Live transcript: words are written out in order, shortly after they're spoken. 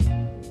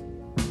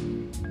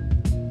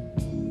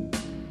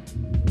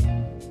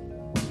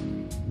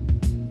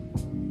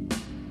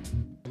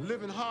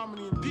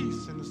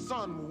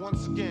sun will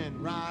once again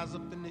rise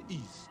up in the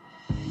east.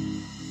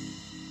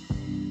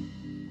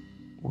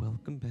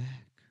 Welcome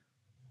back.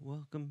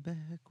 Welcome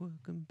back.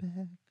 Welcome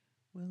back.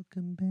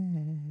 Welcome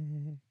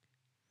back.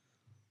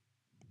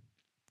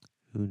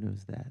 Who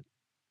knows that?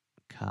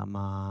 Come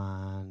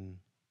on.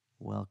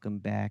 Welcome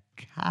back,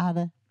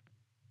 Carter.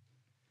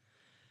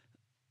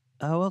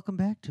 Welcome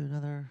back to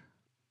another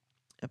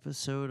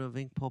episode of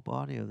Ink Pulp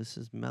Audio. This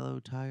is Mellow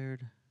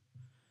Tired.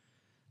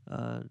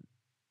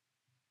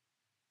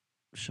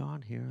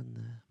 Sean here on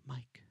the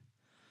mic.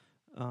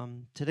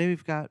 Today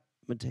we've got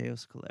Matteo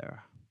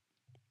Scalera,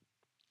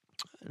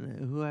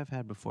 who I've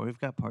had before. We've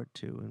got part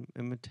 2,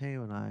 and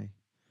Matteo and I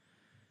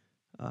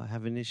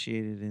have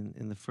initiated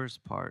in the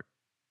first part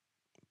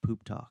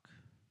poop talk,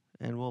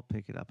 and we'll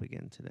pick it up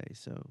again today.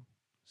 So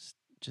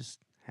just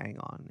hang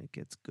on, it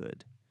gets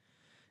good.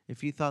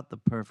 If you thought the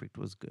perfect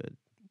was good,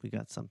 we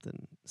got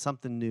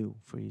something new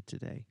for you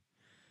today.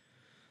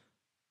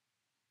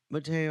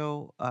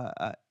 Matteo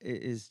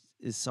is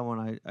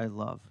someone I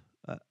love.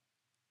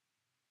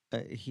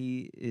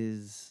 He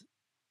is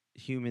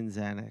human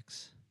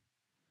Xanax,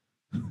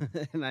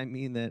 and I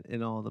mean that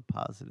in all the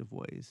positive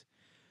ways.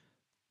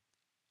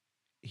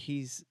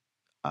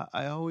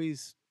 I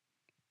always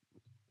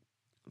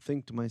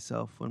think to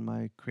myself when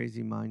my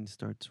crazy mind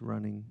starts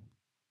running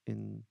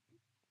in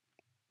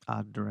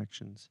odd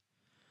directions,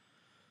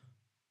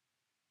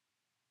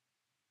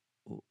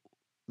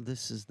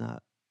 this is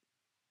not,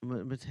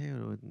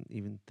 Matteo wouldn't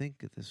even think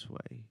it this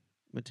way.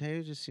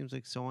 Matteo just seems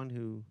like someone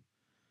who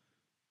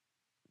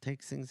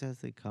takes things as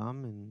they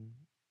come and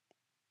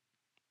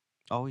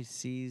always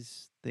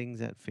sees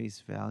things at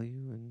face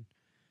value and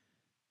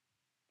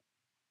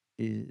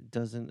it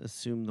doesn't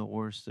assume the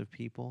worst of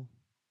people.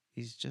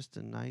 He's just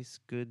a nice,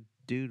 good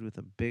dude with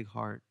a big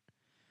heart.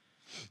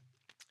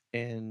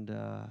 And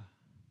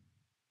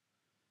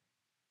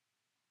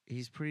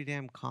he's pretty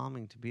damn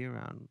calming to be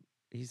around.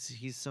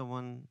 He's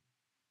someone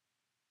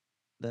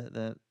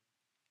that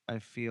I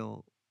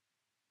feel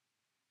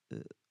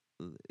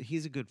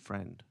he's a good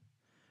friend.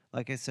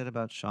 Like I said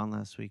about Sean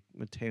last week,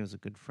 Matteo's a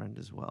good friend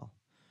as well.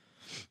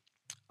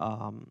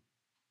 And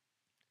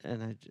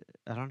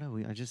I don't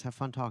know. I just have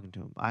fun talking to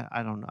him.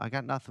 I don't know. I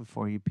got nothing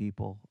for you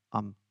people.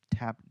 I'm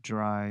tapped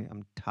dry.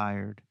 I'm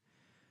tired.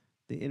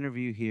 The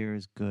interview here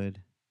is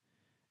good,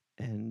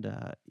 and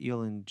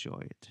you'll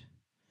enjoy it.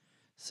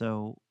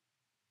 So,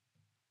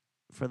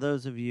 for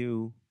those of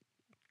you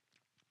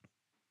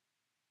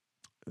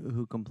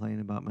who complain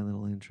about my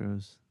little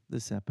intros,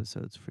 this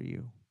episode's for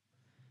you.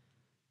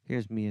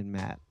 Here's me and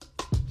Matt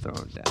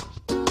throwing down.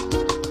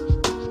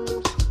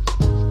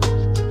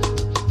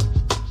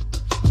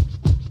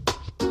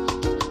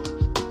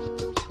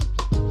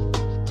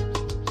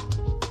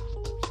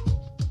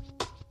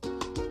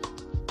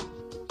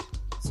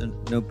 So,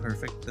 no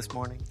perfect this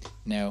morning?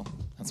 No,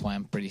 that's why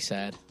I'm pretty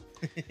sad.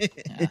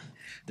 Yeah,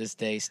 this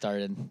day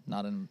started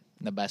not in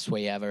the best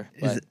way ever,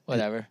 but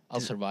whatever. I'll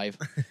survive.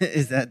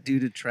 Is that due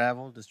to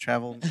travel? Does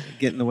travel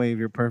get in the way of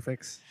your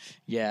perfects?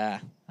 Yeah,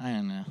 I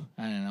don't know.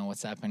 I don't know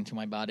what's happening to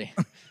my body.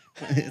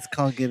 It's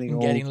called getting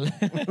old.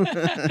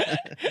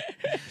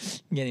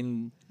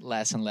 Getting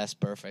less and less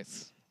perfect.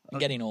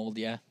 Getting old,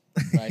 yeah.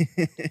 Right.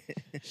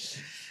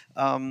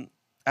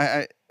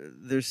 I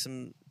there's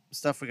some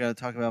stuff we got to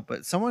talk about,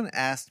 but someone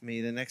asked me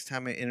the next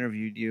time I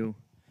interviewed you.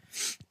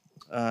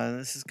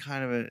 This is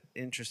kind of an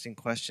interesting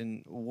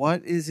question.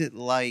 What is it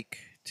like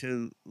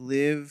to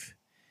live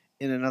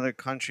in another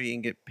country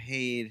and get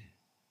paid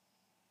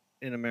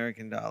in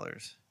American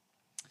dollars?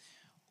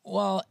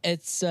 Well,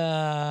 it's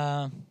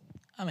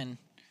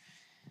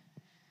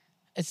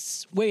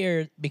it's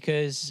weird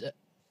because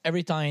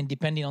every time,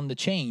 depending on the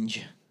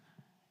change,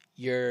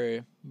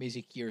 your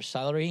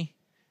salary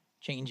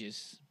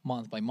changes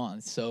month by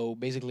month. So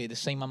basically, the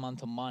same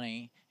amount of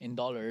money in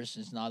dollars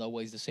is not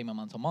always the same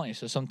amount of money.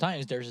 So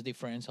sometimes there's a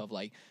difference of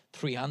like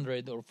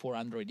 300 or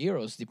 400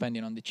 euros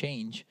depending on the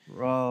change.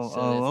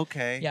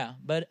 Okay. Yeah,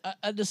 but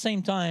at the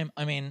same time,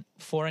 I mean,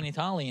 for an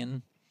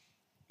Italian,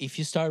 if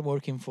you start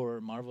working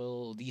for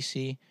Marvel,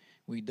 DC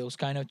with those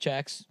kind of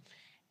checks,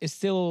 it's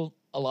still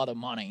a lot of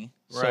money.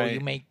 So Right.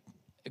 you make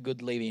a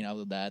good living out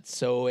of that.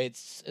 So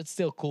it's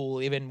still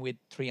cool, even with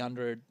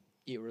 300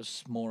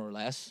 euros more or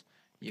less.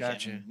 You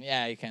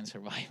can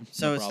survive.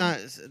 So it's not.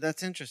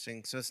 That's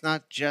interesting. So it's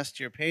not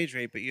just your page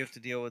rate, but you have to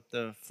deal with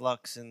the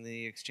flux in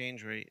the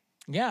exchange rate.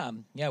 Yeah,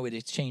 with the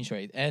exchange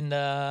rate, and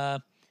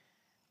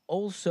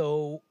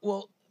also,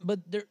 well, but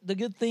the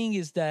good thing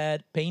is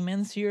that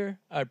payments here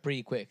are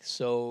pretty quick.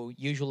 So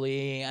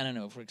usually, I don't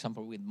know, for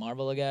example, with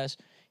Marvel, I guess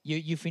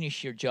you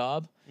finish your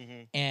job,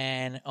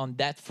 and on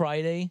that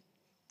Friday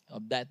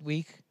of that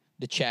week,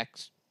 the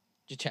checks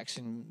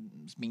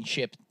is being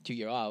shipped to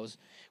your house,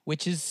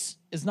 which is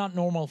not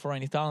normal for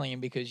an Italian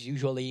because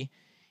usually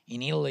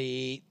in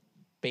Italy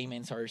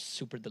payments are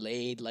super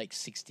delayed, like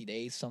 60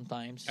 days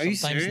sometimes. Are you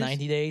serious?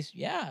 90 days.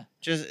 Yeah.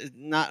 Just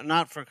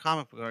not for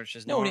comic book artists.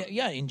 Just no.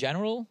 Yeah. In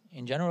general,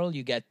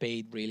 you get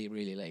paid really,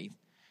 really late.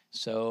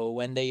 So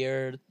when they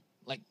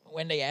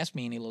ask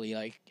me in Italy,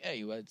 like,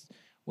 hey,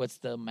 what's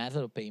the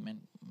method of payment?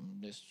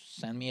 Just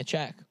send me a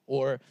check.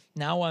 Or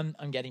now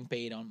I'm getting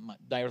paid on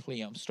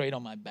directly straight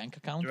on my bank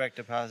account. Direct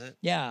deposit.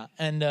 Yeah,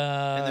 and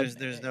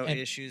There's no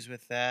issues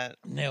with that.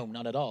 no,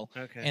 not at all.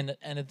 Okay.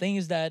 And the thing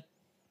is that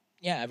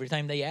every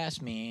time they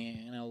ask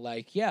me,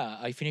 like, yeah,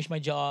 I finished my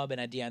job,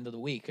 and at the end of the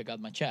week I got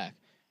my check,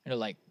 and they're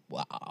like,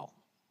 wow,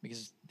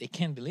 because they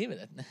can't believe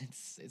it.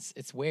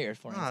 It's weird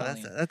for an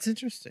Italian. That's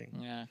interesting.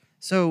 Yeah.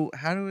 So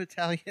how do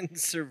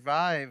Italians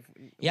survive?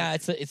 Yeah,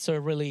 it's a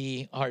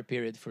really hard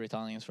period for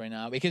Italians right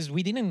now because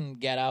we didn't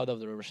get out of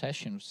the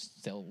recession.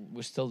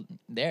 We're still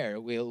there.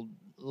 A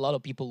lot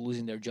of people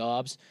losing their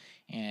jobs,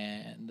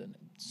 and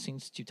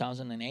since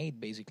 2008,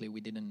 basically,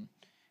 we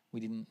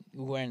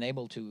weren't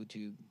able to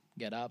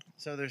get up.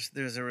 So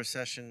there's a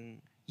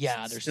recession.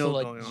 Yeah, there's still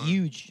a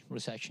huge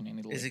recession in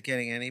Italy. Is it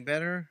getting any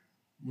better?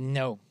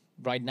 No,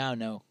 right now,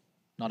 no,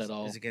 not at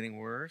all. Is it getting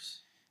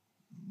worse?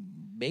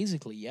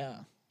 Basically, yeah.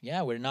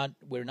 Yeah, we're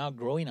not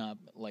growing up.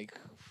 Like,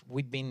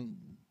 we've been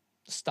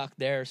stuck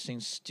there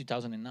since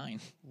 2009.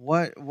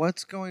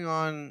 What's going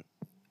on,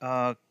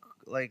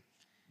 like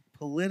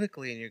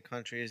politically in your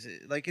country? Is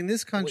it like in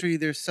this country?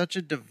 There's such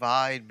a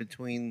divide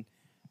between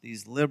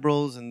these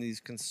liberals and these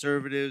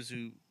conservatives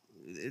who.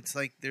 It's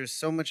like there's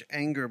so much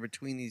anger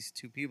between these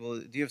two people.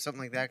 Do you have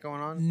something like that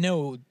going on?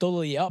 No,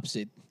 totally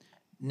opposite.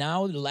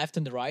 Now the left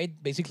and the right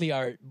basically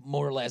are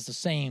more or less the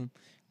same.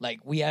 Like,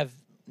 we have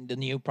the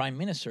new prime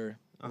minister.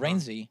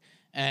 Renzi,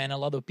 and a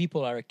lot of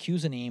people are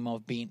accusing him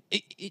of being.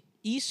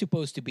 He's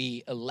supposed to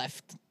be a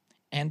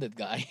left-handed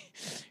guy,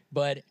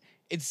 but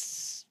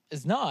it's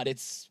not.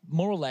 It's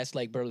more or less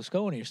like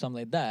Berlusconi or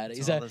something like that.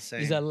 He's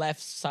a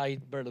left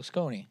side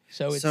Berlusconi.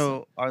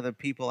 So are the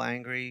people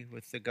angry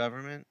with the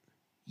government?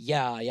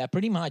 Yeah,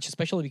 pretty much.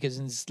 Especially because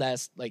in this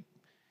last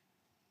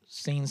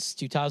since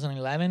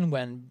 2011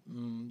 when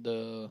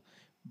the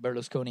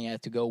Berlusconi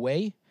had to go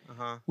away.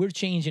 We're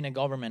changing a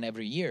government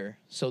every year,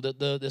 so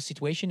the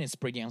situation is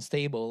pretty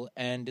unstable,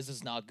 and this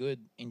is not good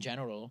in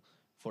general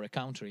for a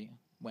country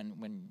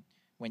when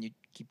you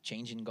keep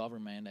changing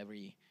government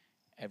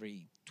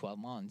every 12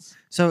 months.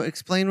 So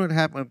explain what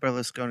happened with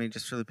Berlusconi,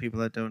 just for the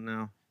people that don't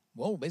know.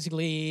 Well,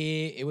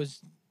 basically, it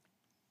was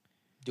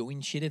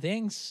doing shitty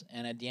things,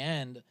 and at the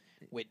end,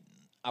 with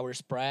our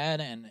spread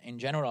and in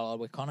general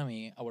our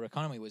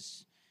economy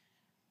was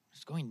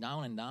going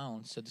down and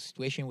down. So the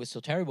situation was so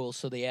terrible.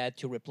 So they had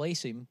to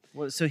replace him.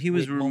 So he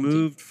was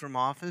removed from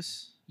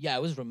office? Yeah,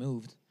 it was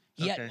removed.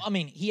 He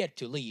had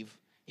to leave.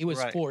 He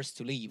was forced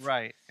to leave.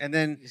 Right. And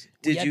then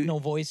we had no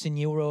voice in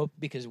Europe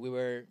because we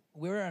were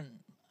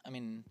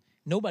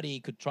nobody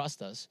could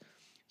trust us.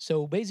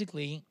 So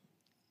basically,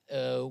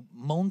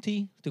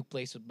 Monti took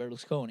place with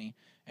Berlusconi,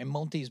 and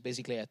Monti is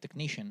basically a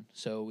technician.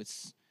 So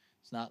it's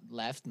not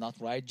left, not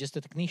right, just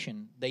a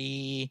technician.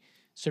 They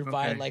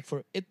survived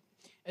for it.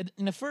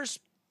 In the first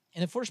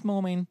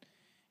moment,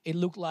 it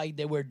looked like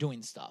they were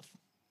doing stuff.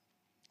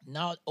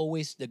 Not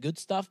always the good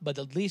stuff, but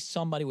at least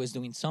somebody was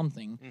doing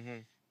something,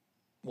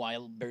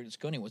 while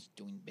Berlusconi was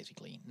doing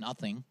basically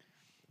nothing.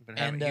 But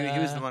he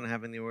was the one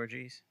having the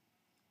orgies?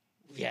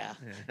 Yeah.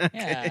 Okay.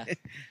 Yeah.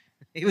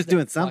 He was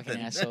doing something.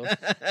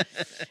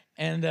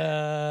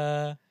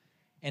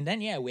 And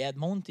then, we had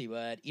Monti,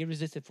 but he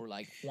resisted for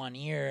 1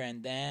 year,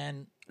 and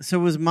then... So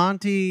was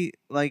Monti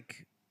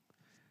like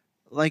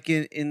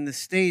in the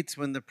States,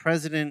 when the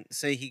president,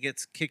 say he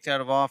gets kicked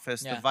out of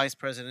office, the vice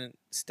president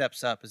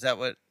steps up. Is that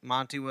what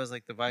Monti was,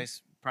 like the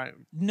vice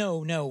prime?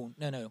 No.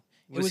 It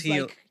was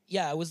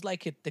it was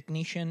like a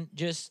technician.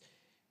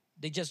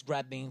 They just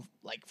grabbed him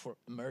for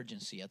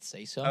emergency, I'd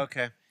say so.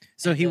 Okay.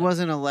 So he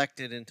wasn't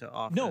elected into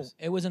office? No,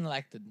 it wasn't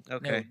elected.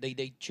 Okay. No,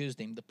 they chose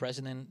him. The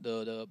president,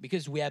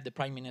 because we have the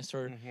prime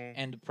minister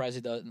and the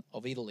president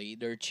of Italy.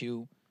 They're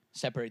two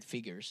separate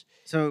figures.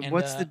 So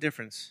what's the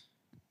difference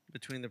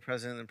between the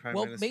president and prime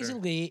minister? Well,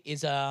 basically,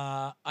 it's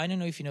I don't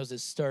know if you know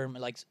this term.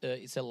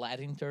 It's a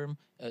Latin term,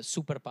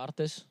 super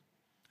partes.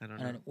 I don't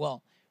know.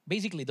 Well,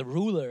 basically, the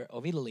ruler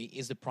of Italy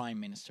is the prime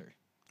minister.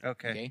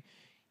 Okay.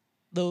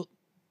 The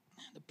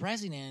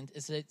president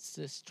it's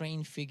a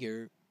strange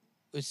figure.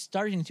 It's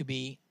starting to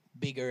be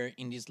bigger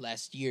in these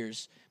last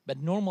years, but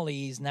normally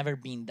he's never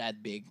been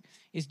that big.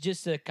 It's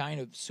just a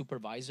kind of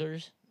supervisor.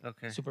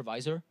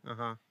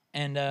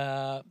 And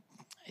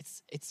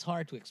it's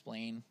hard to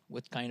explain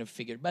what kind of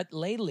figure. But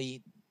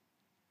lately,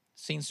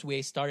 since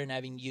we started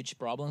having huge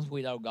problems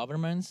with our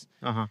governments,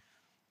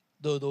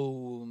 the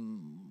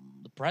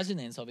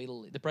president of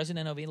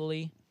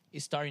Italy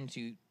is starting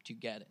to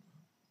get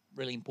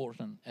really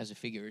important as a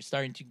figure. It's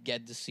starting to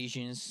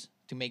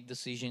make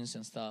decisions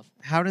and stuff.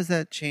 How does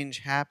that change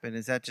happen?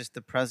 Is that just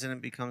the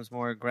president becomes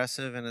more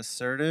aggressive and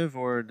assertive,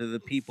 or do the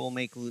people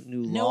make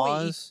new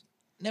laws?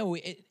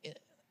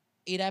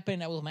 It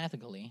happened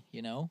automatically,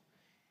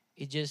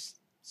 It just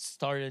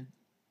started,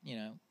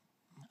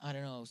 I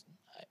don't know.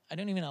 I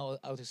don't even know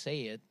how to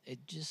say it.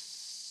 It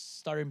just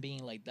started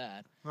being like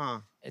that.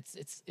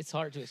 It's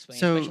hard to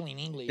explain, especially in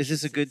English. Is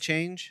this a good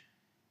change?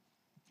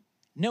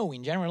 No,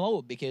 in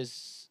general,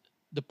 because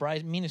the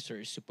prime minister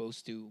is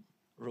supposed to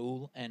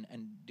rule and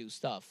do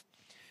stuff.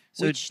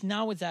 So which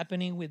now is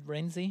happening with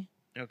Renzi.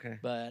 okay.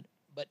 But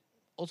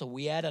also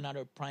we had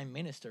another prime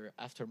minister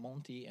after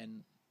Monti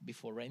and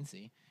before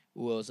Renzi,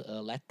 who was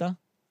Letta,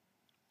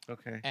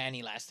 Okay. and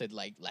he lasted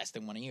like less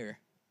than 1 year.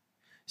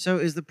 So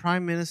is the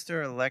prime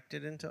minister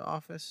elected into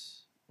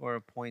office or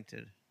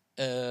appointed?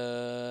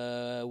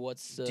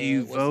 What's Do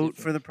you what's vote different?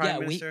 for the prime Yeah,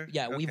 minister?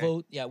 we Okay.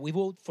 vote. Yeah, we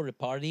vote for the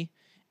party,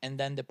 and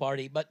then the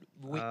party. But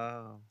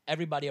Oh.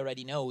 everybody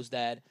already knows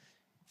that.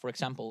 For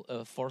example,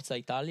 Forza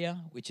Italia,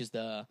 which is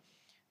the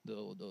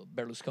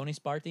Berlusconi's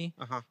party,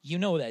 Uh-huh. you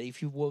know that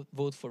if you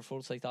vote for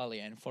Forza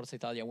Italia and Forza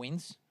Italia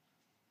wins,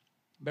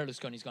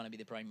 Berlusconi is going to be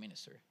the prime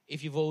minister.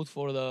 If you vote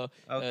for the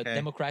Okay.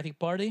 Democratic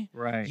Party,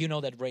 Right. you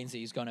know that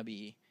Renzi is going to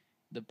be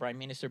the prime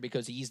minister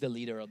because he's the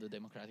leader of the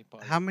Democratic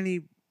Party. How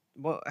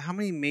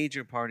many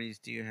major parties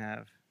do you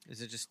have?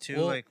 Is it just two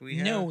like we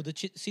have? No, the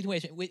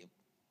situation.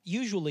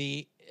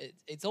 Usually,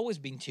 it's always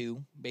been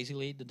two,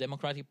 basically. The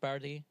Democratic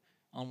Party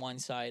on one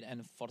side and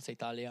Forza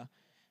Italia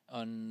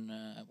on,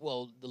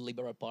 the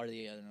Liberal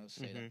Party, I don't know,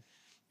 say that.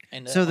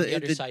 And So on the- the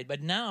other the- side.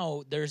 But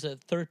now there's a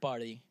third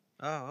party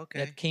Oh, okay.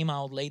 that came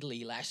out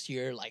lately last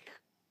year, like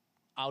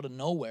out of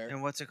nowhere.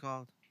 And what's it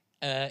called?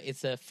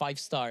 It's a five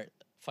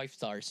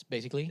stars,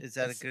 basically. Is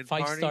that a It's good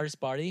five party? stars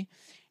party?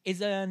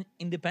 It's an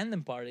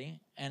independent party,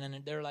 and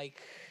then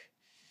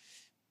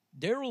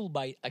they're ruled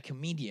by a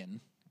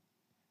comedian.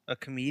 A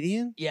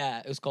comedian? Yeah,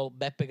 it was called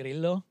Beppe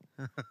Grillo,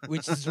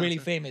 which is really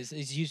famous.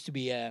 He used to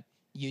be a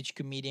huge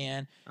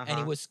comedian, and he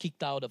Uh-huh. was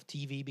kicked out of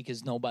TV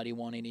because nobody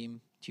wanted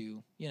him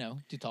to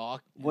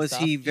talk. and Was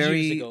stuff he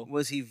years ago.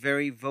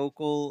 very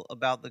vocal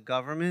about the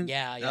government?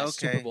 Yeah,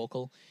 super Okay.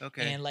 vocal.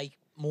 Okay. And like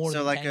more So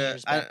than like 10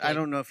 years back. I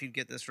don't know if you'd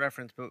get this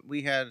reference, but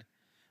we had,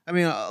 I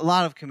mean, a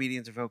lot of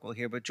comedians are vocal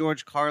here, but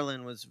George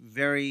Carlin was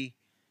very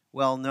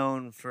well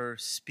known for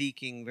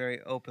speaking very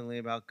openly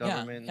about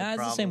government. Yeah,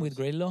 and it's the same with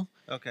problems. Grillo.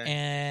 Okay.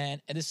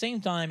 And at the same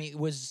time, it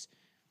was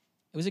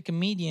a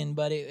comedian,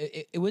 but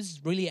it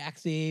was really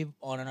active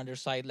on another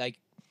side, like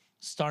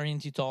starting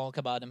to talk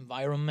about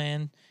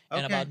environment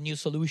and Okay. about new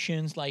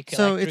solutions like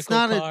So electrical it's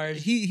not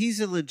cars.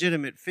 he's a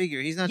legitimate figure.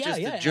 He's not just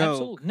a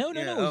joke. Absolutely. No,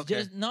 Yeah, It's okay.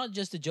 just not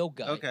just a joke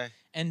guy. Okay.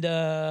 And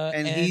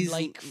And and he's-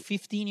 like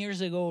 15 years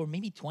ago or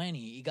maybe 20,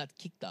 he got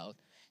kicked out.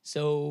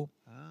 So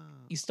Oh.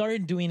 he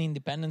started doing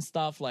independent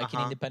stuff like in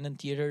Uh-huh. independent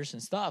theaters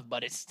and stuff,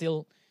 but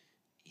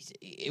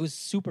it was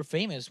super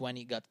famous when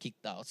he got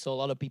kicked out. So a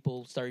lot of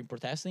people started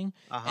protesting.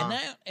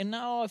 Uh-huh. And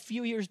now a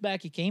few years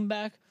back he came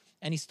back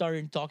and he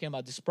started talking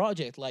about this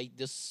project, like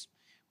this,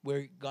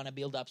 we're gonna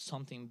build up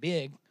something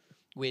big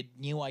with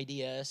new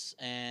ideas,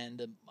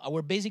 and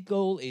our basic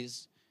goal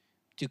is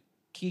to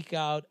kick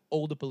out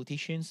all the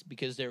politicians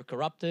because they're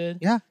corrupted.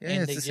 Yeah,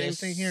 and it's they the same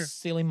just thing here.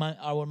 stealing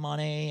our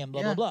money and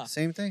blah Yeah, blah blah.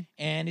 Same thing.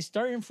 And it's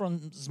starting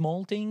from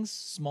small things,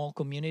 small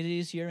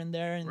communities here and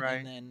there, and,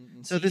 Right.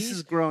 and So this cities.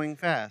 is growing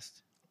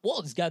fast.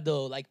 Well, it's got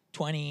the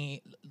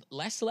 20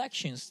 last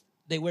elections.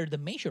 They were the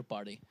major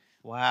party.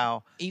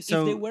 Wow. If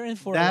so they weren't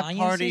for that party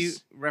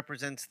alliances,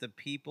 represents the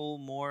people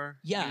more.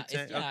 yeah, you'd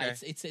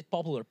say? it's a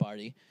popular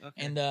party,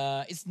 Okay. and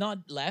it's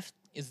not left,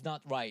 it's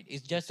not right.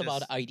 It's just about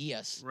just-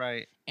 ideas,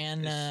 right.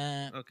 and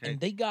okay. and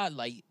they got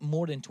like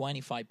more than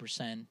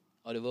 25%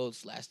 of the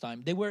votes last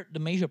time. They were the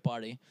major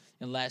party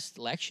in last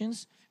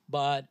elections,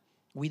 but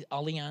with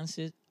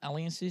alliances, I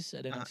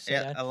don't know how to say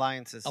that.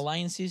 Alliances.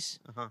 Alliances.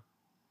 Uh-huh.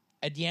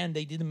 At the end,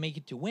 they didn't make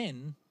it to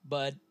win,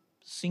 but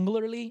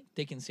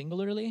taken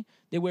singularly,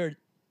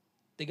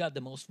 they got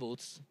the most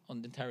votes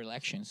on the entire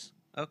elections.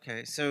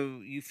 Okay, so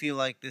you feel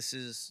like this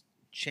is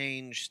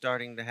change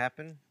starting to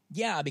happen?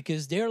 Yeah,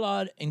 because they're a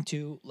lot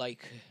into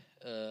like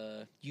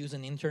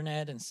using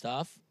internet and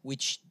stuff,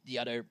 which the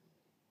other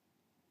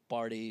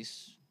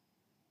parties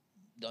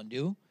don't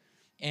do,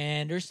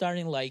 and they're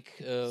starting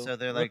So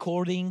they're like-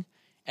 recording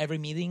every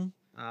meeting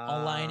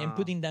online and Ah,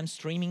 putting them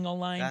streaming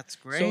online. That's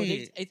So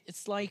great.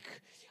 it's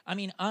like, I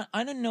mean,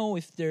 I don't know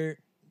if they're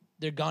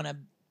gonna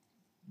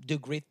do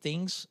great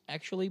things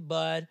actually,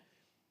 but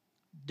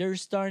they're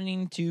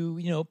starting to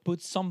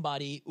put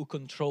somebody who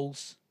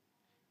controls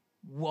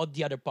what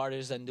the other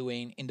parties are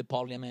doing in the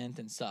parliament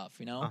and stuff.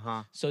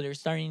 Uh-huh. So they're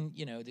starting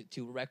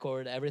to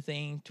record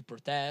everything, to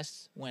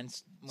protest when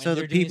So they're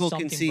the doing people can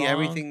something see wrong.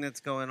 everything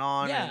that's going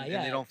on, Yeah, and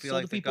yeah. they don't feel So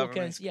like the the people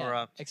government's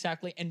corrupt.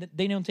 Exactly, and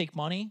they don't take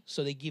money,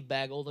 so they give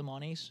back all the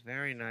monies,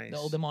 Very nice.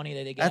 all the money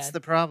that they get. That's the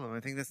problem.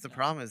 I think that's the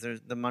problem. Is there's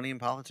the money in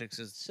politics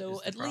is So is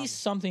the at problem. least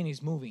something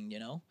is moving,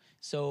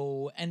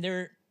 So, and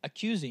they're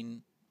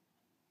accusing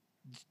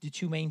the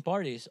two main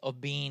parties of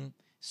being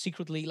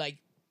secretly, like,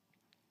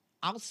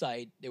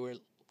 outside. They were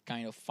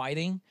kind of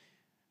fighting,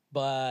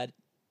 but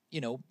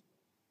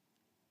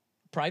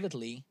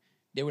privately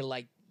they were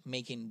like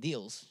making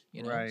deals.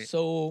 Right.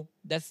 So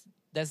that's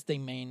the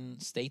main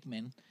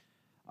statement.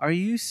 Are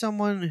you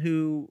someone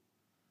who,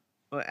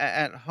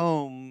 at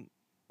home,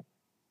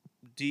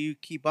 do you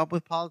keep up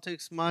with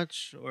politics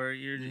much, or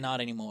you're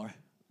Not anymore.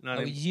 not?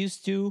 I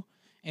used to,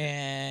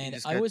 and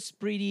just I got- was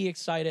pretty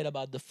excited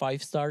about the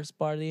Five Stars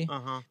party.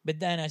 Uh-huh. But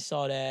then I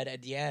saw that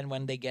at the end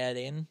when they get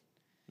in,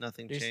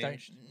 Nothing they start.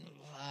 changed.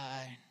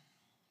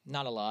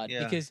 not a lot,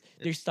 Yeah, because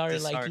they it's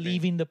started like disheartening.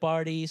 leaving the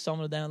party. Some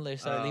of them they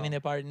started Oh. leaving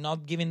the party,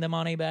 not giving the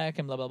money back,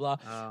 and blah blah blah.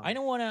 Oh. I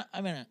don't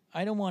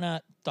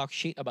wanna talk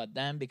shit about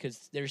them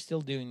because they're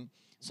still doing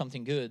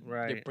something good. Their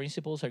Right.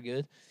 principles are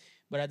good,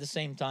 but at the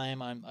same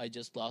time, I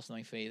just lost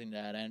my faith in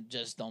that and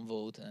just don't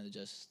vote and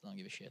just don't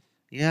give a shit.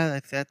 Yeah,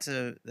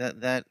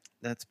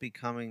 that's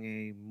becoming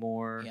a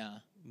more Yeah.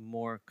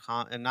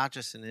 and not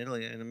just in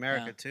Italy, in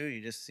America Yeah. too.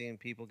 You're just seeing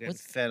people getting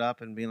What's- fed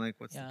up and being like,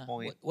 "What's Yeah. the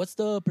point?" What's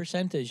the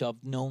percentage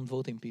of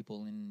non-voting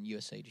people in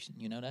USA?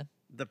 You know that?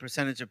 The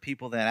percentage of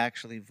people that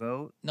actually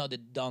vote No, the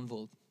don't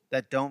vote.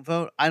 that don't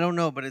vote, I don't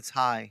know, but it's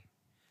high.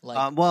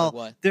 Like, Well, like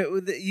what?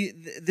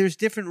 there's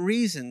different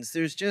reasons.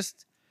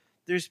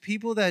 There's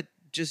people that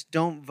just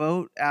don't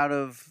vote out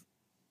of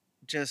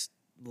just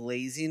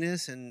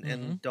laziness and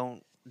Mhm.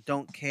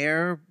 don't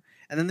care,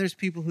 and then there's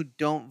people who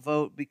don't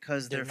vote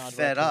because they're not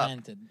fed up.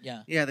 represented.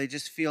 Yeah. Yeah, they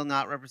just feel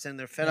not represented.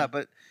 They're fed Yeah. up.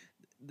 But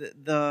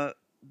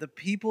the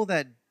people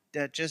that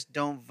just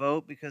don't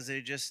vote because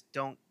they just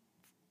don't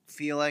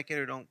feel like it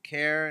or don't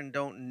care and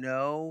don't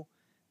know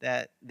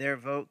that their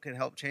vote could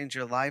help change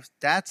your life,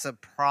 that's a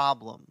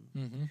problem.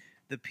 Mm-hmm.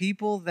 The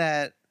people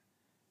that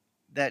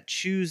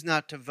choose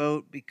not to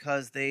vote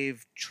because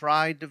they've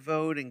tried to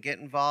vote and get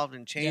involved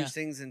and change Yeah.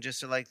 things and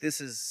just are like, this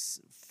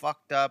is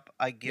fucked up,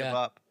 I give Yeah.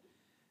 up.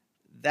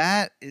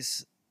 That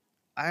is,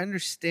 I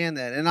understand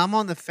that. And I'm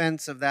on the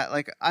fence of that.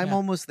 Like, I'm Yeah.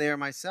 almost there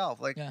myself.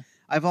 Like, Yeah.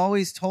 I've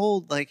always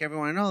told, like,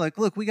 everyone I know, like,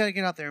 look, we got to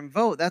get out there and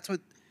vote. That's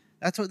what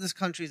this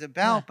country's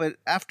about. Yeah. But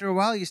after a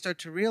while, you start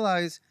to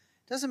realize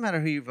it doesn't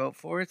matter who you vote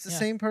for. It's the Yeah.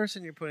 same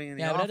person you're putting in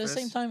the Yeah, office. but at the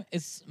same time,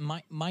 it's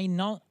my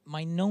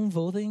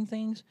non-voting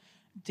thing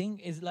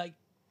is like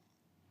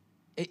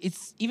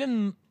it's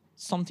even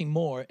something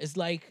more. It's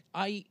like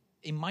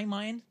in my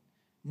mind,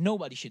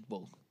 nobody should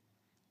vote.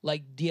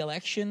 Like the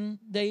election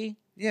day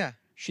Yeah.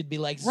 should be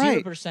like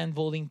Right. 0%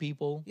 voting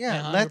people.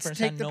 Yeah, and let's 100%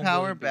 take the non-voting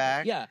power people.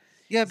 back. Yeah,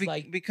 Yeah, It's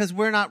like- because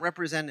we're not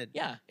represented.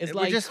 yeah. It's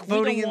We're like just we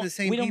voting don't in want- the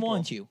same We don't people.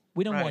 want you.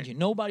 We don't want Right. you.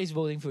 Nobody's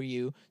voting for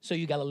you, so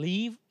you gotta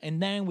leave, and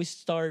then we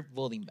start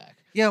voting back.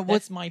 Yeah,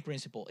 That's my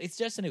principle. It's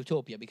just an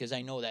utopia because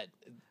I know that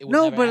it will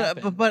No, never but,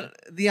 happen,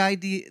 but the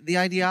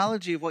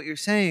ideology of what you're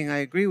saying, I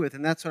agree with,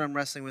 and that's what I'm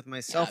wrestling with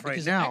myself yeah, right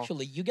because now.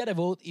 actually, you gotta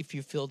vote if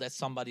you feel that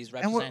somebody's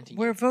And representing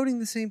we're you. voting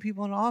the same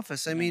people in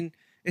office. I Yeah. mean,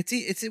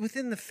 it's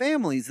within the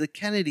families, the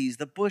Kennedys,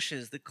 the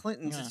Bushes, the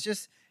Clintons. Yeah.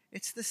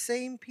 It's the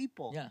same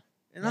people. Yeah.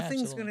 And Yeah,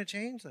 nothing's absolutely. going to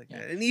change like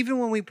Yeah. that. And even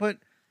when we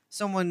put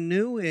someone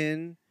new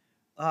in,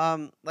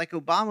 like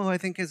Obama, who I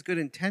think has good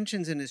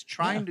intentions and is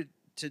trying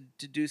to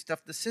do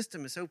stuff, the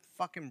system is so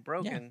fucking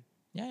broken.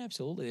 Yeah,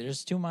 absolutely.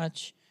 There's too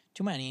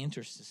many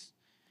interests.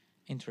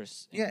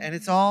 Yeah, in- and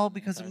it's all in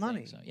because of entire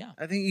money. thing, so, yeah,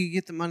 I think you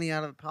get the money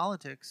out of the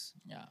politics,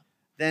 yeah,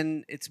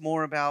 then it's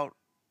more about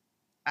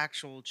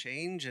actual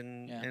change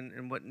and, Yeah.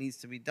 and what needs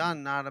to be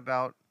done, not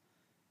about.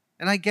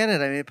 And I get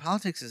it. I mean,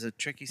 politics is a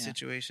tricky Yeah.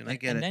 situation. I And,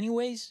 get and it.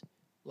 anyways,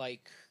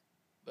 like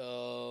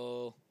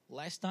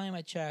last time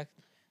I checked,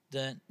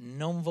 the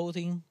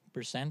non-voting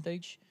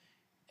percentage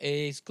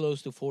is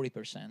close to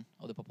 40%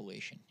 of the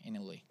population in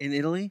Italy. In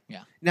Italy?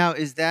 Yeah. Now,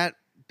 is that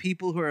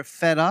people who are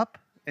fed up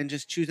and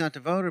just choose not to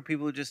vote, or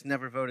people who just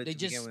never voted They to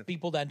begin just with?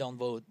 people that don't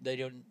vote. They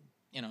don't.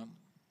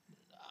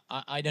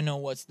 I don't know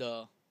what's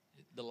the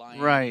line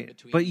in Right.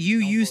 between. But you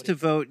used to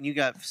non-voting. vote and you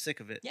got sick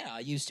of it. Yeah, I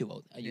used to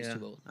vote. I used Yeah, to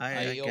vote.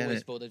 I get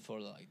always it. voted for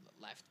like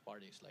left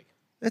parties. Like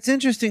That's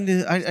interesting.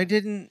 I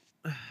didn't.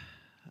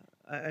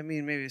 I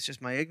mean, maybe it's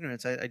just my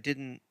ignorance. I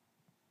didn't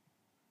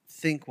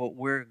think what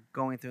we're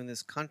going through in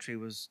this country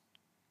was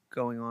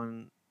going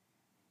on.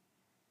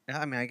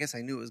 I mean, I guess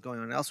I knew it was going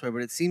on elsewhere,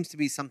 but it seems to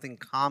be something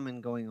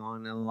common going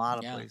on in a lot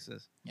of Yeah.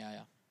 places.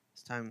 yeah.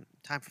 It's time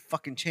for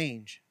fucking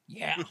change.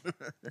 Yeah.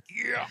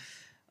 Yeah.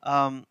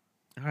 All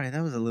right,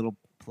 that was a little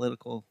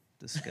political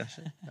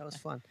discussion. That was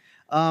fun.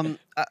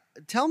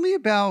 Tell me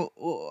about.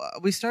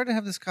 We started to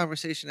have this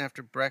conversation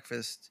after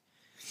breakfast.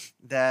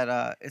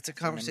 That it's a An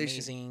conversation,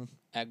 amazing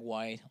egg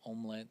white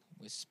omelet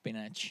with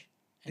spinach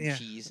and Yeah,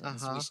 cheese and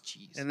uh-huh. Swiss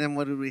cheese. and then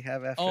what did we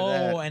have after oh,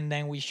 that? and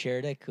then we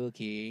shared a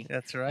cookie,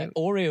 That's an right.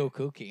 Oreo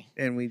cookie.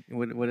 And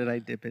what did I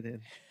dip it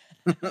in?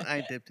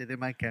 I dipped it in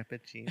my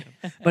cappuccino,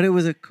 but it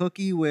was a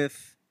cookie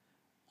with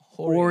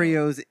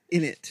Oreos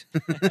in it.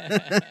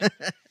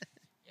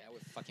 Yeah,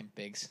 with fucking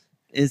pigs.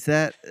 Is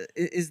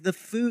the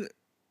food?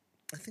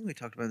 I think we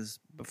talked about this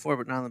before,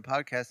 but not on the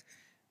podcast.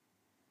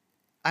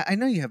 I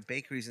know you have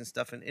bakeries and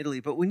stuff in Italy,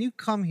 but when you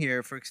come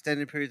here for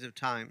extended periods of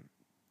time,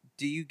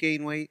 do you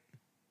gain weight?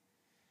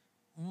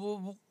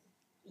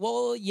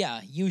 Well,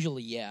 yeah,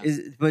 usually, yeah.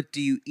 But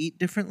do you eat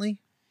differently?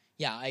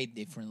 Yeah, I eat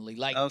differently.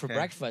 Like for Okay.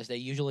 breakfast, they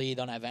usually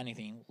don't have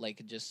anything.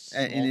 Like just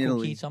In small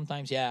Italy. cookie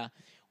sometimes, yeah.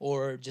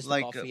 Or just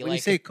Like, a coffee. when you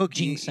like say a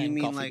cookie, you ginseng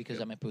mean coffee like because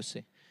a- I'm a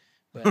pussy.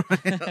 But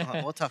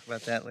We'll talk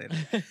about that later.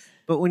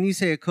 But when you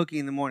say a cookie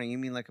in the morning, you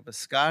mean like a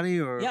biscotti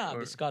or yeah,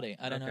 or- biscotti.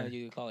 I don't know okay. what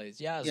you call it.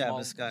 Yeah, Yeah, small,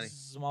 biscotti.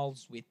 small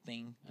sweet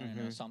thing. I don't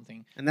know, Mhm.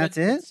 something. And that's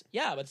But it? it's-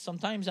 Yeah, but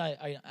sometimes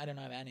I don't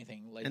have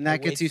anything. Like And that I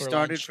gets wait you for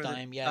started for the-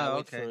 lunchtime. Yeah, I Oh, wait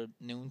okay. for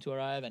noon to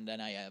arrive, and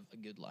then I have a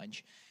good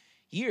lunch.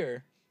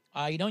 Here,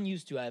 I don't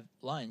used to have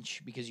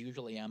lunch because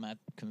usually I'm at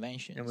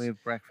conventions. And we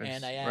have breakfast.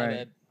 And I have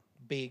a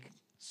big,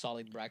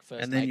 solid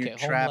breakfast, And then like you're a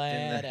trapped in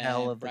the omelet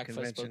hell and of the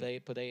breakfast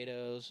convention.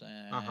 potatoes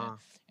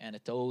and a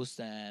toast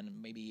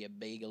and maybe a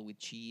bagel with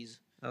cheese.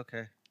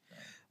 Okay.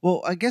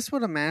 Well, I guess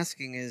what I'm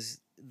asking is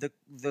the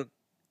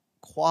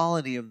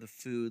quality of the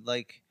food.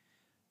 Like,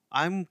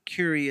 I'm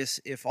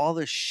curious if all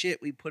the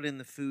shit we put in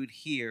the food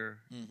here,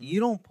 you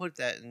don't put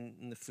that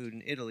in the food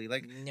in Italy.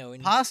 Like, No,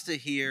 pasta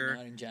here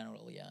not in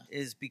general, yeah.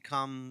 is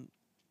become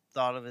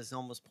thought of as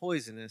almost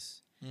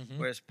poisonous, Mm-hmm.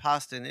 whereas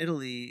pasta in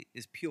Italy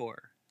is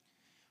pure.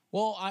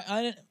 Well,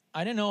 I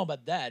don't know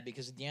about that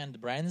because at the end the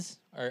brands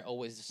are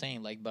always the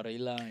same, like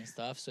Barilla and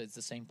stuff. So it's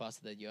the same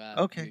pasta that you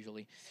have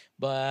usually.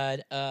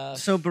 But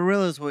so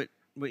Barilla is what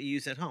you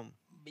use at home.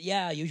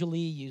 Yeah, usually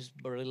use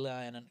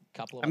Barilla and a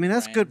couple of. I mean,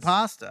 that's brands. good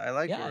pasta. I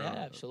like. Yeah, Barilla.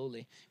 yeah,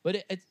 absolutely.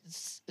 But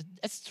it's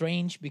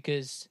strange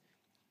because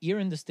here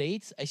in the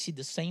States, I see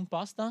the same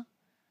pasta,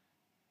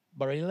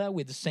 Barilla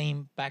with the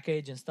same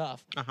package and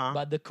stuff,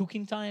 but the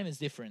cooking time is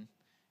different.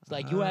 It's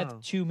like you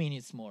add 2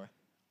 minutes more.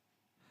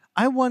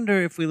 I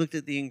wonder if we looked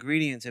at the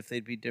ingredients, if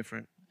they'd be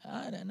different.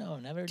 I don't know.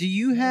 Never. Do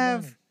you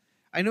have?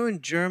 I know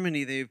in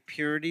Germany they have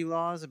purity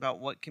laws about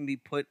what can be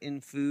put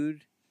in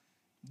food.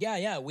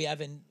 Yeah, we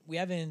have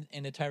in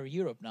entire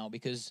Europe now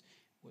because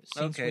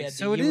since we had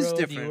so the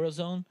different. The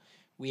Eurozone,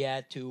 we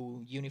had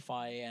to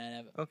unify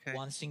and have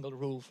one single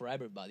rule for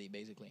everybody,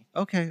 basically.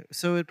 Okay,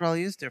 so it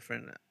probably is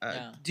different.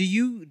 Do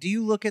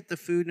you look at the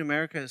food in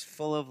America as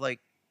full of like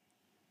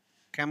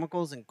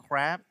chemicals and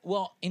crap?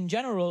 Well, in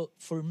general,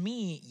 for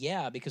me,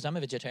 yeah, because I'm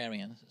a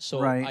vegetarian,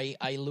 so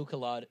I look a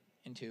lot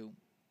into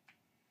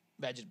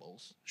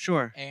vegetables.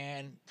 Sure.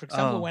 And for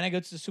example, when I go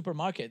to the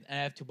supermarket and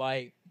I have to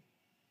buy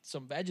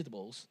some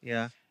vegetables,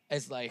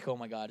 it's like, oh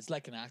my god, it's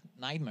like a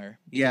nightmare.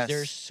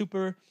 Because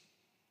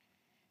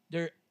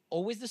they're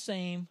always the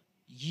same,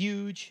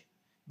 huge,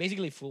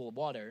 basically full of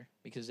water.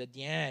 Because at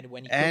the end,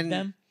 when you cook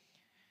them,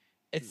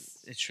 it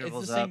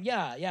shrivels the same. Up.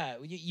 Yeah.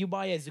 You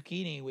buy a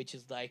zucchini, which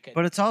is like,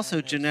 but it's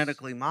also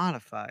genetically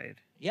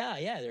modified.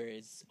 Yeah, there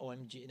is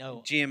OMG.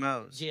 No,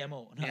 GMOs.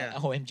 GMO. No,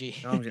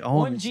 OMG.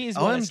 OMG is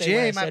what I say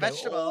when I my said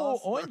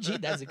vegetables.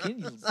 OMG, that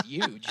zucchini is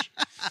huge.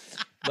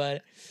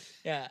 But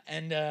yeah,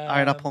 and all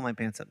right, I'll pull my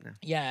pants up now.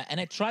 Yeah,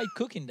 and I tried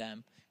cooking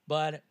them,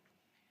 but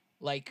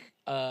like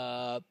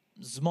small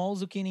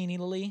zucchini in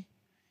Italy,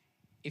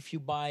 if you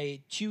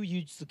buy 2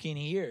 huge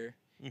zucchini here,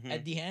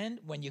 at the end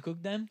when you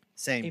cook them,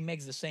 it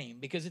makes the same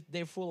because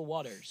they're full of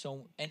water.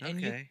 So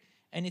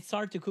and it's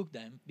hard to cook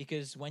them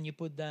because when you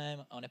put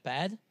them on a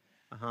pad,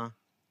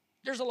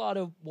 there's a lot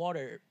of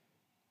water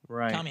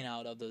coming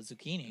out of the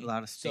zucchini. A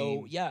lot of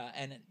steam. So yeah,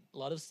 and a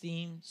lot of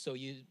steam. So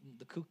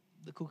the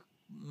cook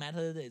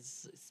method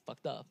is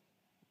fucked up.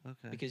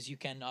 Okay. Because you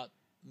cannot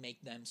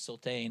make them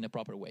saute in the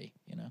proper way,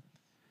 you know.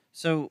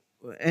 So,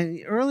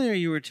 and earlier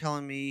you were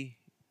telling me,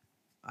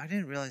 I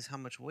didn't realize how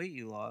much weight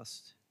you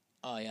lost.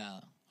 Oh yeah.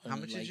 How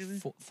much did you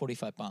lose?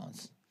 45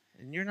 pounds.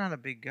 And you're not a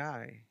big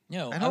guy.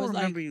 No, I don't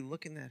remember you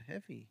looking that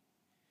heavy.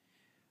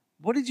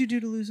 What did you do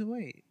to lose the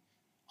weight?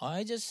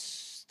 I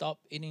just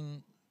stopped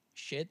eating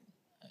shit.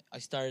 I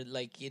started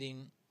like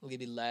eating a little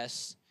bit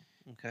less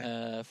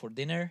for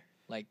dinner,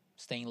 like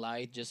staying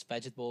light, just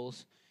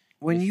vegetables.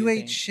 When you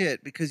ate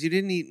shit because you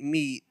didn't eat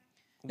meat.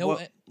 No,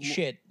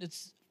 shit.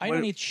 I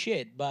don't eat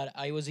shit, but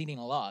I was eating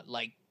a lot,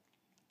 like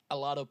a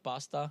lot of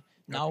pasta.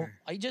 Now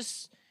I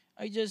just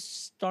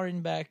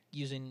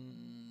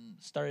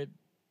started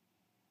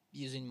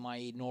using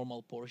my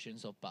normal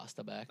portions of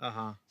pasta back.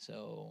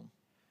 So,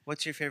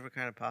 what's your favorite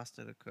kind of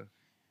pasta to cook?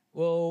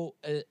 Well,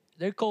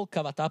 they're called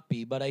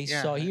cavatappi, but I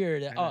saw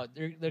here that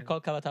they're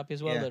called cavatappi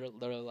as well. Yeah.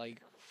 They're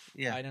like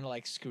I don't know,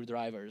 like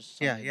screwdrivers.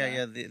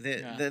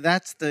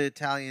 That's the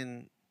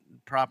Italian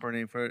proper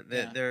name for it.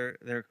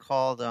 They're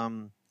called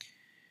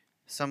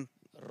some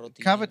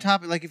Rotini.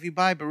 Cavatappi. Like if you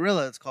buy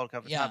Barilla, it's called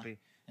cavatappi.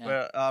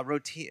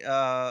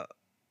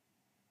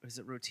 Is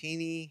it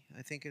rotini?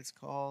 I think it's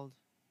called.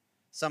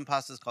 Some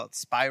pastas call it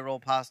spiral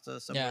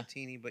pasta, some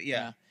rotini, but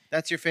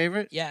that's your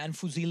favorite? Yeah, and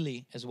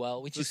fusilli as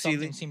well, which is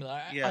something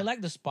similar. I like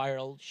the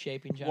spiral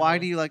shape in general. Why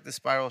do you like the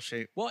spiral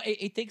shape? Well,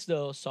 it takes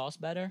the sauce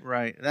better.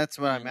 Right, that's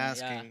what I'm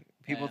asking.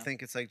 People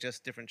think it's like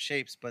just different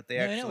shapes, but they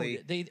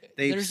they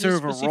there's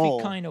serve a specific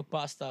role. Kind of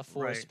pasta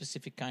for a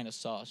specific kind of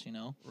sauce, you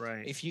know?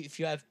 Right. If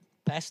you have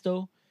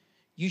pesto,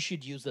 you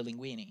should use the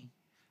linguine.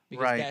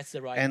 Because that's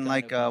the right and kind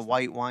like of a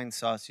white wine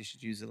sauce, you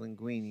should use a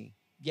linguine.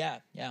 Yeah.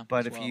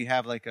 But if you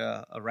have like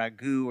a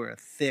ragu or a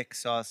thick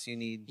sauce, you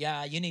need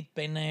you need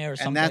penne or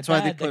something. And that's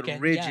like why that they put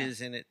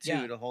ridges in it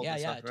too to hold the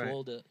sauce. To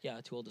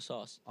hold the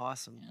sauce.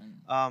 Awesome.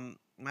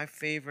 My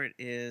favorite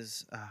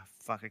is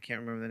I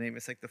can't remember the name.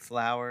 It's like the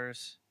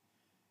flowers.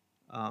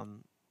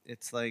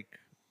 It's like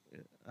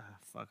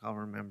I'll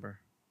remember.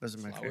 Those are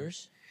my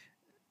favorites.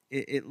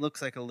 It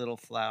looks like a little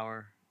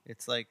flower.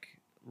 It's like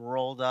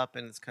rolled up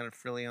and it's kind of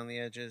frilly on the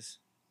edges.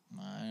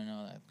 I don't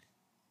know that.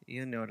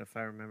 You know it if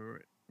I remember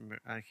it.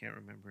 I can't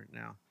remember it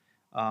now.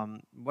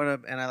 And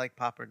I like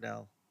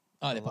pappardelle.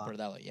 Oh, a the lot.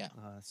 pappardelle, yeah.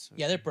 Oh, that's so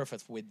Yeah, they're good.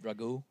 perfect with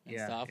ragu and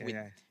Yeah, stuff, yeah, with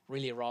yeah.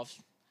 really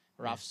rough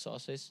Yeah.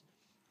 sauces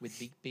with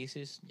big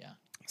pieces. Yeah.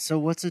 So,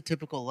 what's a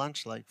typical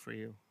lunch like for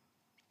you?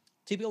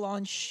 Typical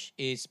lunch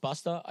is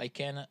pasta. I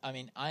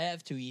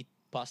have to eat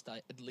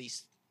pasta at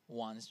least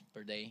once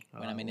per day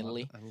when I'm in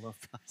Italy. I love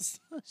pasta.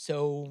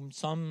 So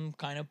some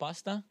kind of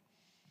pasta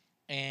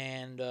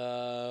and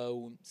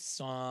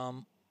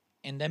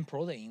then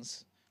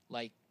proteins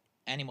like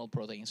animal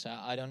proteins.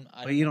 I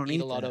But you don't don't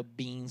eat a eat lot that. of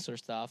beans or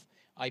stuff.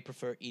 I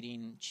prefer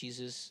eating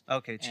cheeses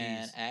Okay, and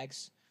cheese.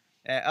 eggs.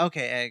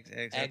 Okay, eggs.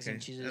 Eggs Okay,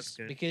 and that's cheeses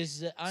good.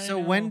 because I don't So,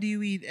 when know. do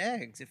you eat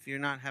eggs if you're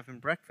not having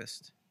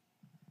breakfast?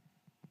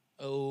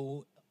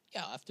 Oh,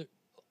 yeah, after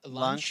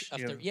lunch,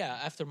 Lunch? Yeah.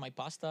 after my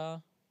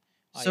pasta,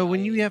 So,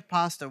 when you I have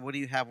pasta, what do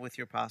you have with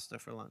your pasta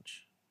for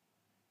lunch?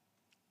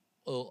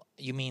 oh,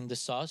 you mean the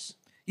sauce?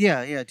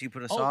 Yeah, yeah. Do you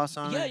put a Oh, sauce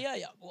on yeah, it? yeah,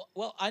 yeah.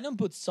 Well, I don't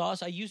put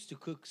sauce. I used to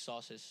cook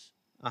sauces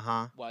Uh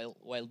huh.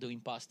 while doing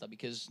pasta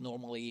because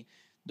normally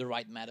the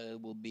right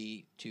method will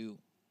be to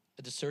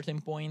at a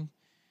certain point,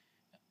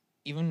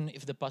 even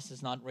if the pasta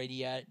is not ready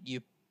yet,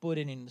 you put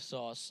it in the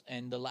sauce,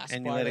 and the last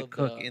And you part let it of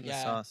cook the in the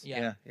sauce.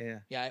 Yeah, yeah.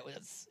 yeah,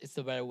 it's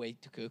the better way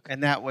to cook.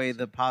 And that way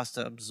the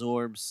pasta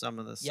absorbs some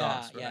of the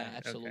Yeah, sauce, yeah, right? Okay.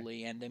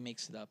 absolutely, and they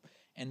mix it up.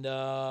 And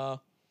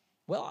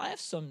well, I have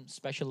some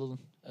special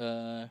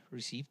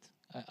received.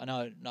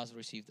 No, not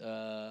received.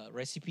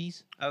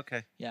 Recipes.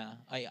 Okay. Yeah,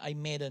 I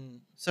made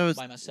them So it's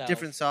by myself.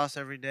 different sauce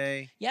every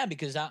day. Yeah,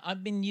 because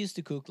I've been used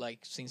to cook like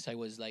since I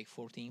was like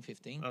 14,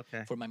 15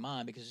 Okay. for my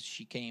mom because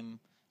she came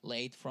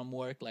late from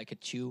work like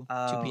at 2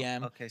 Oh,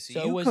 p.m. okay. So So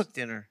it you was cook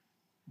dinner.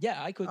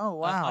 yeah I could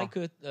Oh, I wow.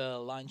 could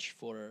lunch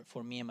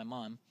for me and my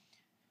mom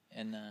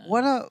and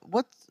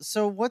What's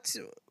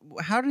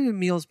how do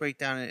meals break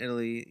down in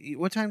Italy?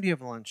 What time do you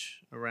have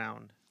lunch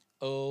around?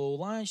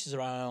 lunch is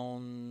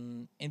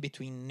around in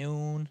between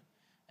noon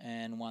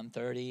and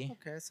 1:30.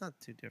 Okay, it's not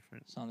too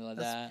different. Something like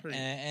That's that, pretty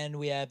and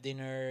we have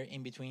dinner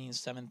in between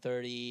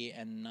 7:30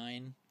 and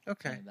 9.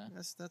 okay. Something like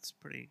that. That's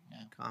pretty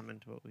Yeah. common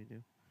to what we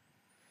do.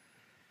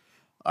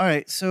 All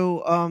right.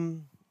 So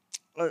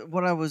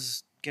what I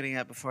was getting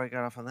at before I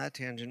got off on that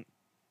tangent,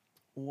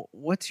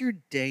 what's your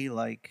day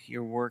like?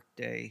 Your work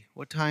day?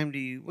 What time do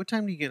you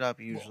get up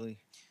Well, usually?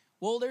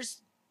 well,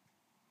 there's.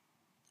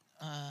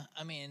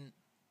 I mean,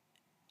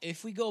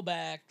 if we go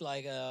back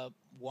like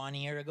 1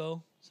 year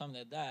ago, something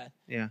like that,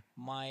 Yeah.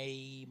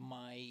 my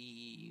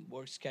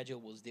work schedule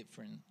was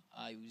different.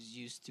 I was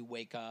used to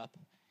wake up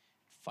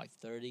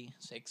 5:30,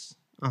 6,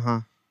 Uh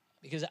huh.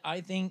 because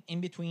I think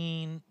in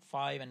between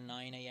 5 and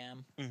 9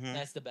 a.m. Mm-hmm.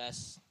 That's the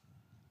best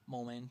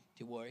moment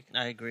to work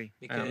I agree.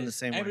 I'm the because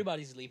same way.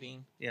 everybody's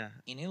sleeping Yeah.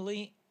 in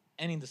Italy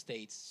and in the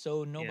States,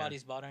 so Yeah.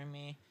 nobody's bothering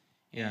me,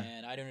 Yeah.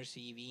 and I don't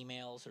receive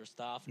emails or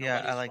stuff. Yeah,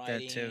 I Nobody's like that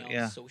writing too. on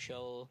Yeah.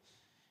 social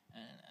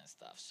and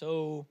stuff.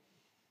 So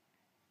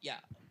yeah,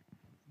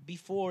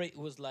 before it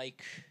was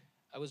like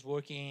I was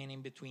working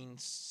in between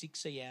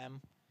 6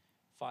 a.m.,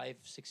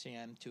 6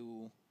 a.m.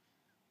 to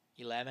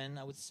 11,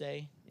 I would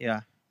say,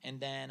 Yeah. and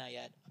then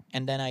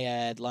I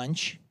had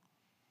lunch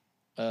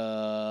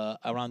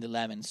around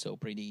 11, so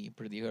pretty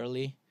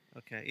early.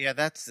 Okay. Yeah,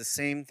 that's the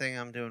same thing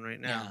I'm doing right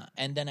now. Yeah,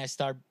 and then I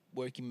start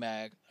working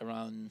back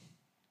around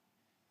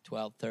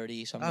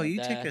 12:30, something Oh, like you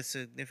that. take a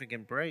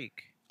significant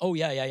break. Oh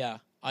yeah.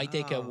 I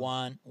take a Oh.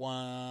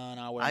 1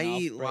 hour I and a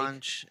half eat break.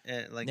 lunch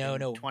at like No, in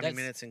no, 20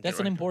 minutes and that's get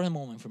an right to important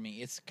moment for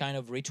me. It's kind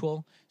of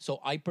ritual. So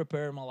I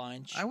prepare my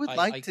lunch. I would I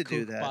like to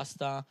do cook that.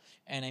 pasta,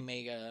 and I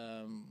make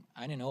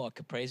I don't know, a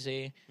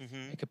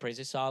Mm-hmm.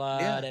 caprese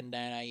salad, Yeah. and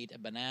then I eat a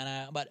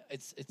banana. But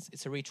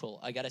it's a ritual.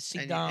 I gotta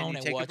sit And down you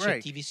and take a watch a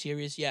break. TV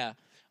series. Yeah,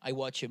 I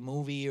watch a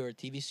movie or a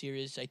TV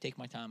series. I take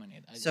my time on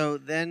it. So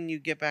then you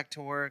get back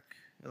to work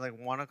at like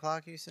 1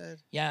 o'clock, you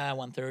said? Yeah,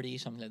 1:30,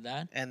 something like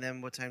that. And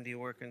then what time do you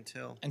work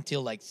until?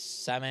 Until like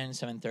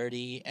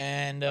 7:30,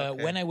 and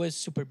Okay. when I was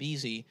super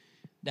busy,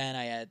 then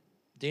I had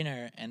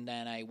dinner, and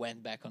then I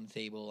went back on the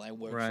table. I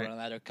worked for Right.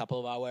 another couple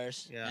of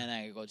hours, Yeah. and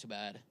I go to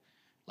bed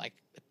like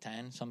at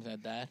 10, something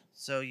like that.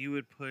 So you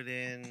would put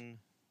in,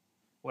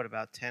 what,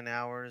 about 10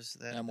 hours?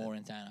 More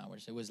than 10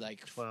 hours. It was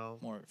like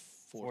 12, more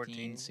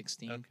 14,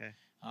 16 Okay.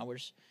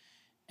 hours,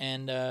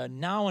 and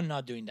now I'm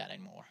not doing that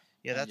anymore.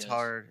 Yeah, I that's just-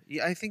 hard.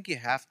 Yeah, I think you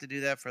have to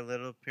do that for a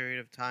little period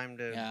of time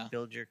to Yeah.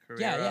 build your career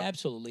Yeah, up.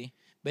 absolutely.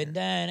 But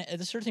then at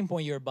a certain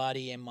point, your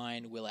body and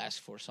mind will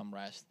ask for some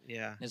rest.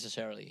 Yeah.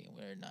 Necessarily,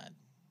 we're not.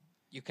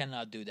 You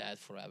cannot do that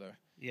forever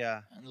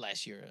Yeah.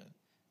 unless you're a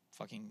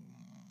fucking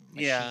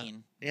Yeah.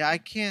 machine. Yeah, I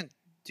can't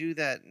do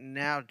that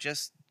now.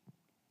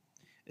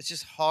 It's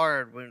just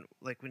hard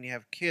when you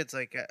have kids.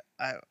 Like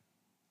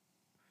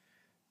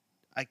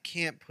I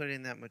can't put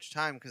in that much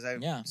time because I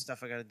have Yeah.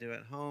 stuff I got to do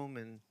at home,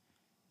 and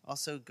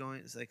also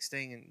going to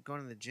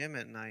the gym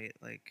at night.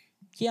 Like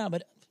Yeah,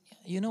 but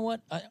you know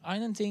what? I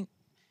don't think.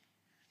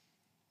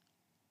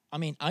 I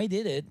mean, I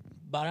did it,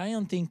 but I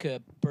don't think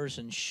a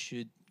person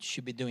should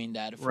be doing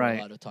that for Right.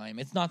 a lot of time.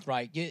 It's not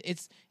right.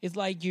 It's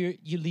like you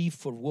leave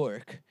for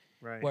work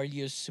right where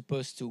you're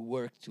supposed to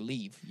work to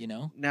leave. You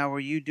know? now, were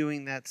you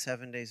doing that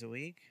 7 days a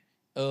week?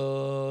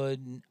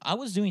 I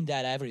was doing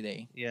that every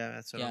day. Yeah,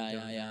 that's what I'm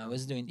doing. I now.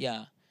 was doing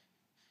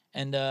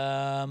and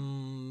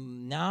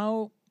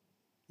now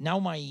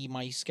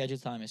my schedule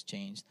time has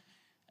changed.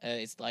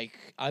 It's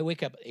like I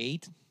wake up at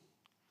 8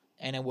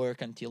 and I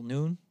work until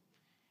noon.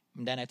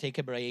 And then I take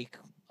a break,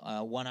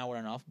 1 hour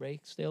and a half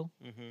break still,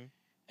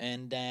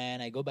 and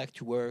then I go back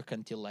to work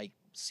until like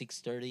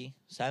 6:30,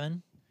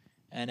 7,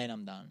 and then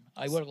I'm done.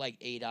 I work like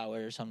 8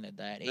 hours, something like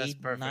that, That's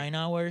 8 perfect. 9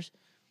 hours,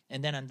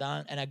 and then I'm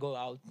done. And I go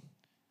out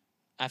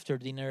after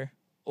dinner,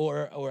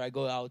 or I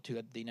go out to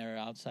a dinner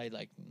outside,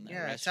 like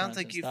Yeah, it sounds restaurants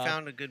like and you stuff.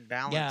 found a good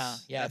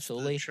balance. Yeah, That's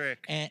absolutely. the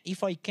trick. And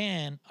if I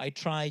can, I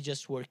try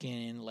just working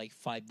in like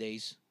 5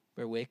 days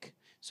per week,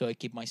 so I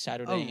keep my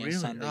Saturday Oh, and really?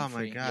 Sunday Oh,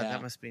 my free. God,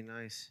 that must be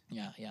nice.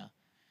 Yeah.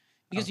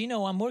 Because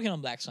Oh, I'm working on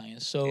Black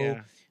Science, so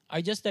yeah.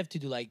 I just have to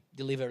do like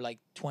deliver like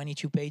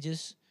 22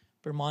 pages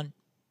per month,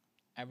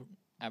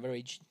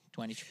 average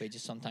 22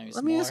 pages. Sometimes Let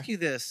it's me more. ask you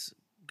this.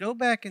 Go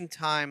back in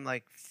time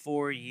like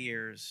 4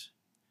 years.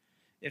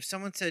 If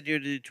someone said you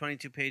had to do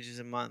 22 pages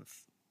a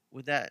month,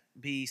 would that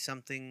be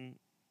something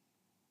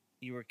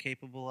you were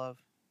capable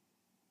of?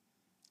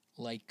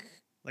 Like,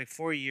 Like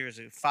 4 years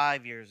ago,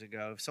 5 years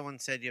ago, if someone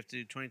said you have to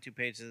do 22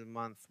 pages a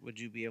month, would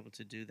you be able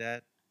to do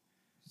that?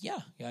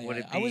 Would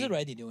it I was be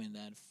already doing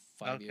that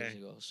 5 years okay?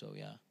 ago, so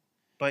yeah.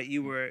 But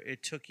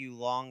it took you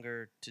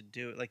longer to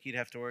do it. Like you'd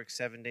have to work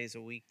 7 days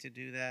a week to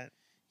do that.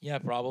 Yeah,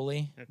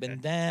 probably. Okay.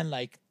 But then,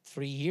 like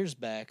 3 years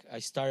back, I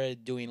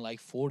started doing like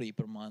 40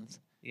 per month,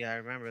 Yeah, I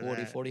remember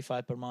 40, that.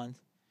 45 per month,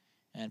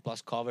 and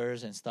plus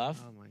covers and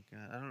stuff. Oh my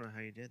God. I don't know how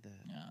you did that.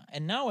 Yeah.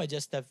 And now I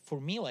just have, for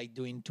me, like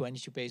doing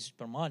 22 pages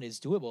per month is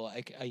doable.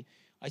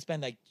 I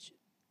spend like,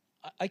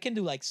 I can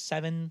do like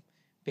 7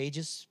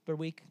 pages per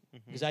week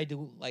because I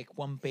do like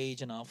 1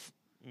 page and a half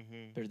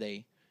per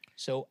day.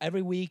 So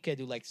every week I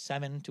do like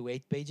 7 to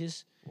 8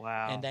 pages.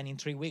 Wow. And then in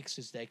 3 weeks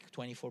it's like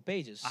 24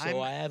 pages. So I'm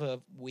I have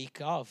a week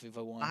off if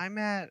I want. I'm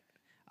at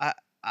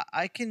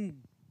I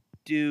can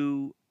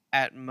do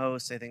at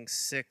most I think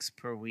 6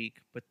 per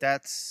week, but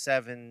that's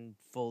 7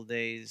 full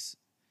days.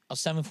 Oh,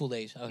 7 full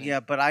days. Okay. Yeah,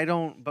 but I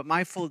don't. But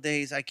my full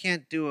days I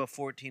can't do a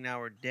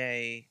 14-hour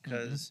day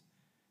because,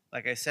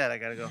 like I said, I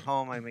got to go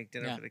home. I make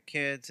dinner Yeah. for the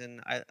kids,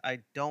 and I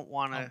don't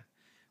want to. Oh.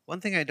 One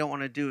thing I don't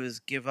want to do is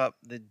give up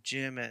the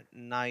gym at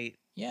night,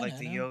 Yeah, like no,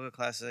 the no. yoga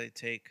classes I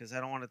take, because I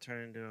don't want to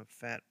turn into a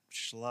fat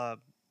schlub.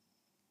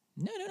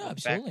 No, with back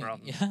absolutely.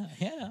 problems.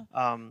 Yeah.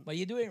 Um, But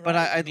you do it right. but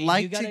I'd mean,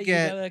 like you gotta, to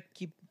get. You gotta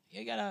keep.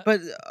 You gotta.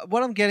 But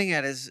what I'm getting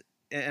at is,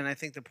 and I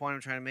think the point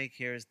I'm trying to make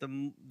here is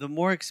the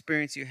more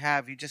experience you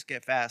have, you just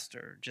get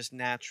faster, just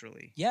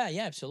naturally. Yeah,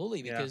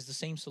 absolutely. Yeah. Because the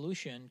same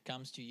solution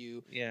comes to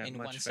you Yeah, in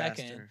much 1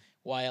 second, faster.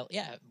 while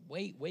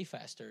way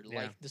faster. Yeah.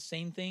 Like the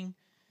same thing,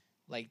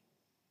 like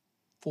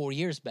 4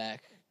 years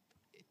back,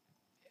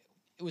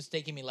 it was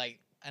taking me like,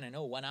 I don't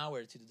know, 1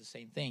 hour to do the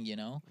same thing.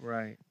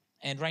 Right.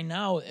 And right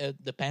now,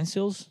 the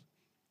pencils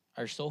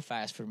are so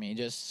fast for me.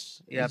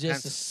 It's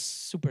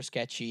just super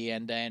sketchy,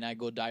 and then I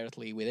go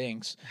directly with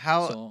inks.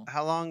 How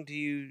long do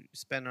you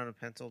spend on a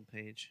pencil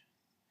page?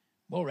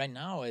 Well, right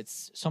now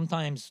it's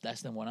sometimes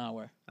less than 1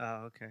 hour.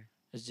 Oh, okay.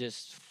 It's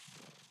just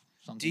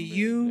something. Do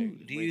you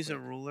very use a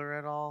quick. ruler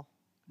at all?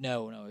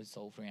 No, it's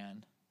all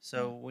freehand.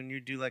 So when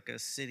you do like a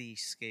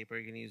cityscape, are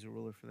you gonna use a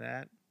ruler for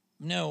that?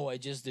 No, I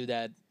just do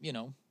that.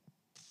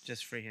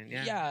 Just freehand,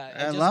 yeah. Yeah, I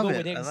just love go it.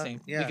 with I love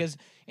instinct. it. Yeah. Because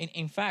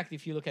in fact,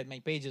 if you look at my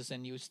pages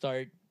and you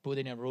start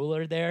putting a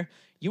ruler there,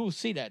 you will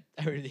see that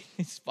everything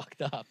is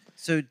fucked up.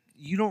 So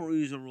you don't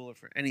use a ruler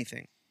for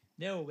anything.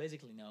 No,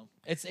 basically no.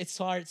 It's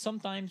hard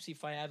sometimes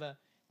if I have a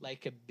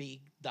big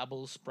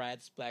double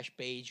splash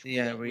page with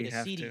Yeah, where you with a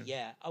have CD. to.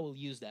 Yeah, I will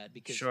use that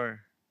because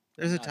Sure.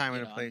 There's I'm a not, time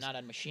and a place. I'm not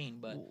a machine,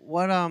 but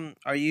What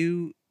are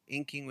you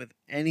inking with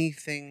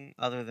anything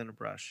other than a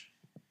brush?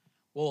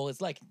 well,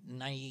 it's like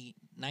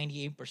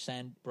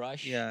 98%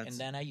 brush, Yeah, and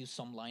then I use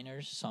some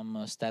liners, some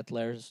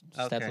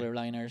Staedtler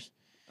liners,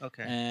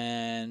 Okay.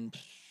 and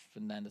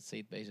then that's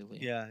it basically.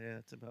 Yeah,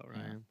 that's about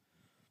right. Yeah.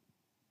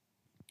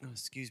 Oh,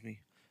 excuse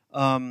me.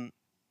 I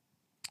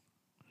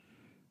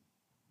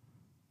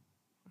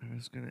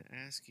was going to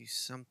ask you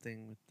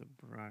something with the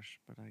brush,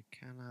 but I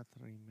cannot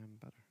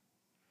remember.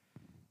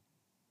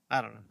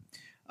 I don't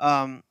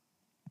know.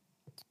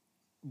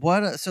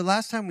 So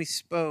last time we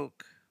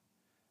spoke,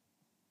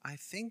 I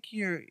think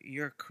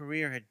your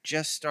career had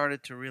just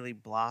started to really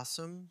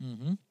blossom,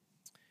 Mm-hmm.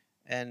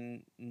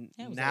 and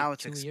Yeah, it was now like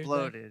it's 2 years back.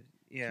 exploded.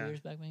 2 Yeah. years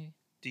back maybe.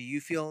 Do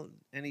you feel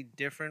any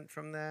different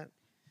from that?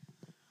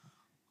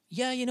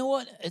 Yeah, you know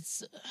what?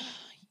 It's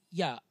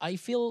I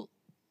feel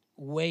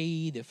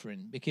way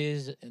different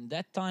because in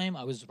that time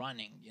I was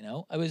running.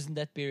 I was in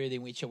that period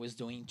in which I was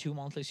doing 2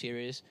 monthly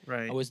series.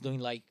 Right. I was doing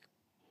like,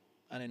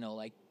 I don't know,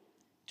 like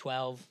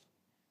 12,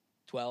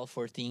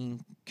 14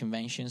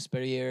 conventions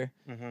per year.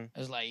 Mm-hmm. I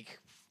was like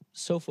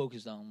so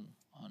focused on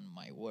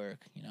my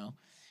work,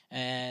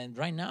 And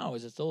right now,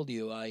 as I told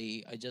you,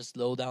 I just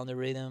slow down the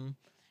rhythm,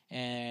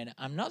 and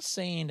I'm not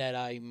saying that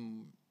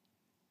I'm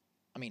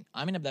I mean,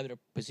 I'm in a better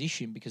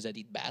position because I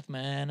did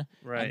Batman.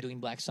 Right. I'm doing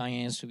Black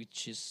Science,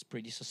 which is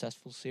pretty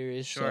successful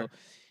series. Sure.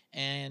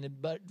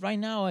 But right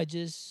now I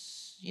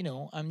just,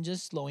 I'm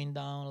just slowing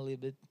down a little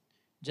bit,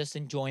 just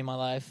enjoying my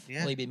life a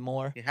little bit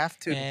more. You have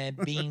to. And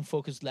being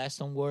focused less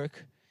on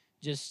work,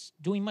 just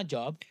doing my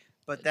job.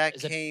 But that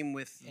came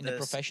with in a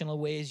professional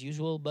way as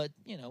usual, but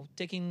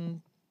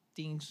taking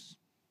things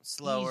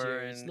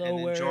slower, easier,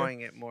 and enjoying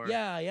it more.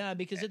 Yeah,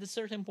 because at a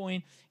certain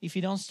point, if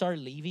you don't start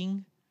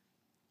living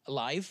a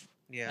life,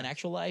 an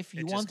actual life,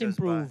 you want to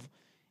improve.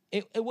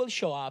 It will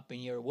show up in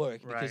your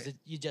work because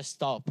you just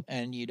stop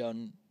and you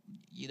don't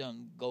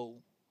go,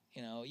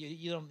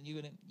 you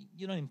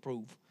don't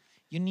improve.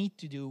 You need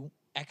to do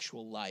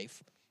actual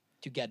life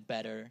to get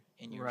better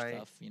in your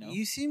stuff.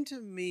 You seem to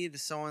me to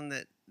someone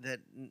that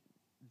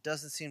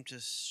doesn't seem to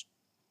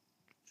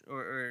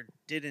or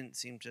didn't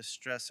seem to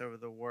stress over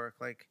the work.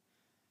 Like,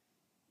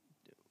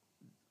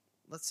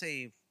 let's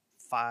say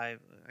I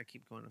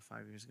keep going to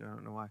 5 years ago, I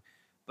don't know why,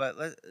 but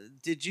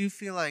did you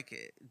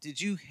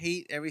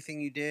hate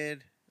everything you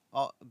did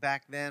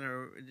back then,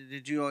 or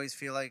did you always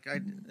feel like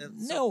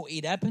no,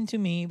 it happened to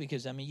me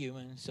because I'm a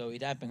human, so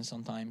it happens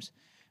sometimes.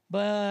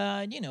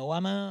 But I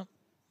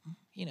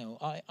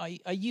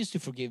used to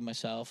forgive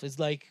myself. It's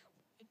like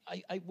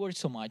I worked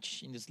so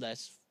much in this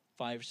last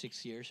 5 or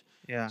 6 years.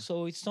 Yeah.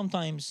 So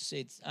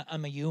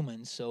I'm a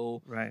human.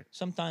 So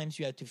sometimes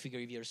you have to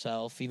forgive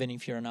yourself, even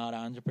if you're not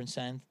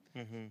 100%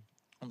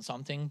 on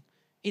something.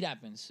 It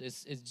happens.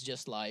 It's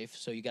just life.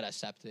 So you gotta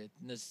accept it.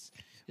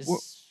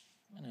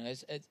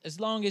 As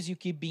long as you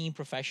keep being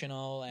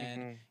professional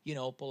and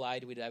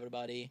polite with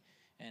everybody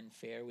and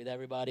fair with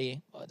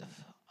everybody,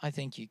 I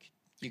think you.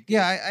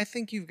 Yeah, I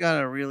think you've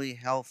got a really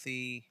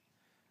healthy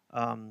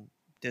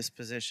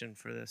disposition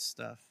for this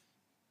stuff.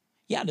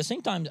 Yeah, at the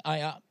same time,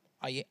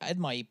 I had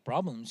my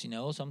problems,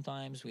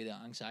 sometimes with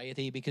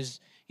anxiety because,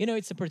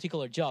 it's a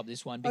particular job,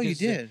 this one.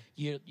 Because you did.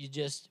 You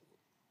just,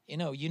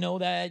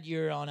 that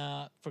you're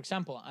on for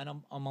example,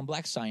 I'm on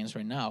Black Science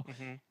right now.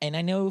 And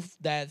I know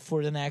that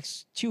for the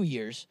next 2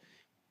 years,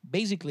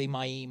 basically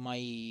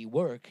my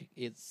work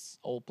is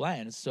all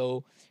planned.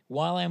 So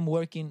while I'm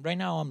working, right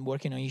now I'm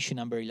working on issue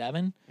number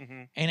 11.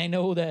 And I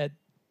know that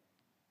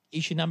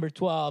issue number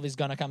 12 is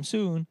going to come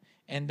soon.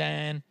 And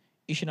then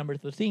issue number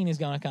 13 is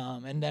going to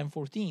come, and then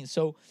 14.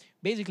 So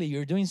basically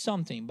you're doing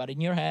something, but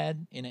in your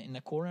head, in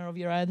a corner of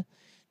your head,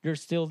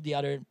 there's still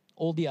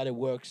all the other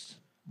works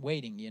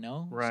waiting,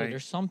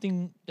 Right.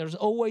 So there's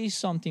always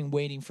something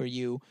waiting for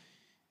you,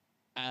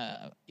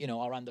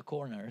 around the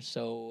corner.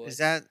 So is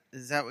that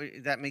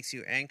what that makes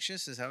you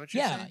anxious? Is that what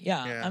you're saying?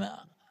 Yeah.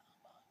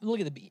 I'm look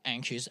at the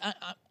anxious.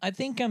 I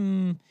think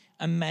I'm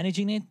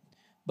managing it,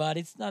 but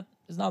it's not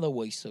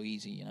always so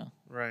easy,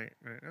 Right.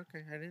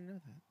 Okay, I didn't know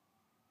that.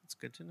 It's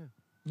good to know.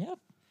 Yeah.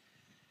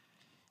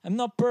 I'm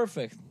not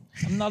perfect.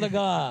 I'm not a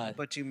god.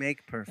 But you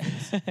make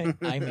perfect.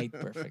 I make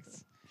perfect.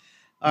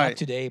 All not right.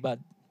 today, but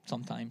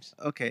sometimes.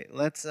 Okay,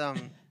 let's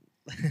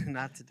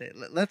not today.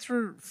 Let's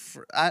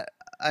I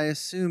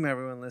assume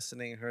everyone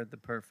listening heard the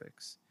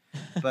perfects.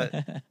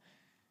 But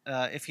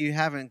if you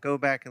haven't, go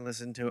back and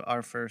listen to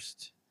our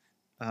first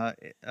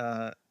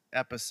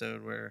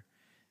episode where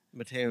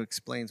Matteo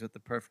explains what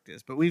the perfect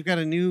is. But we've got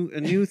a new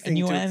thing. A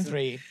new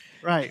entry.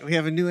 Right. We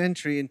have a new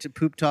entry into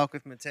Poop Talk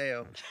with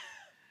Matteo.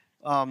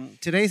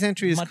 Today's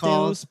entry is Matteo's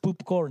called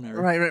Poop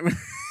Corner. Right.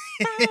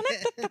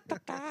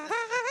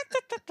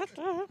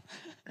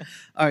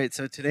 All right,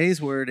 so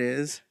today's word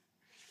is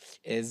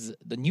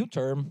the new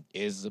term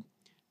is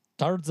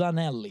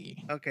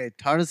Tarzanelli. Okay,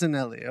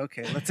 Tarzanelli.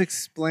 Okay, let's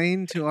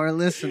explain to our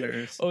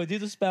listeners. Oh, do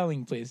the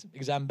spelling, please,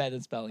 because I'm bad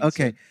at spelling.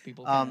 Okay, so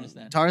people can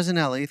understand.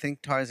 Tarzanelli.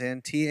 Think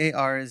Tarzan.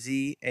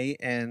 Tarzan,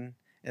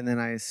 and then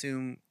I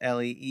assume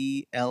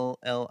Leelli.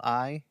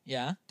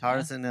 Yeah.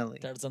 Tarzanelli.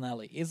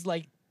 Tarzanelli. It's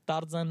like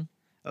Tarzan.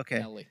 Okay.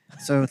 Ellie.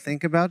 So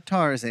think about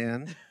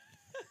Tarzan.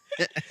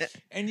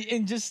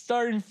 and just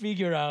start and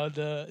figure out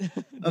the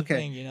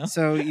thing,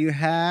 So you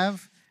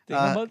have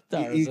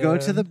you go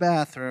to the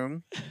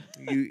bathroom,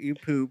 you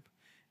poop,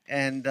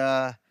 and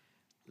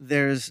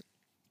there's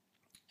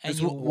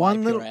you one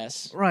wipe little your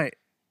ass. Right.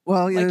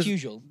 Well, Like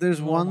usual.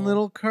 There's one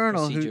little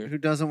colonel procedure. who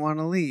doesn't want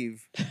to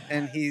leave,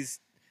 and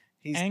he's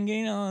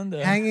hanging on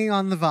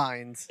the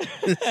vines.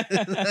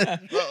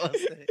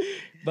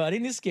 But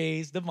in this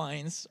case, the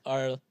vines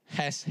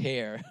has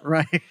hair.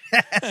 Right,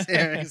 has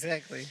hair,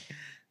 exactly.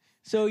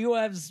 So you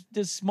have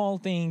the small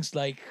things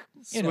like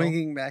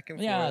swinging back and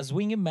forth. Yeah,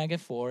 swinging back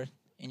and forth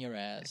in your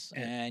ass,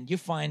 and you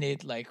find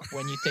it like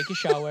when you take a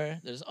shower.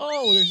 There's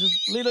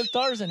a little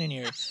Tarzan in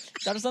here,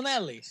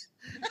 Tarzanelli.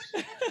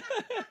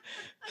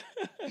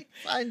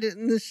 Find it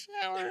in the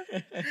shower.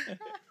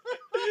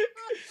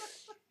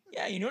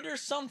 Yeah,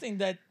 there's something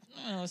that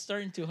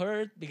starting to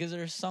hurt because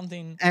there's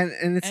something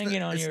and it's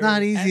hanging on it's your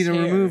not easy to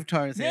hair. remove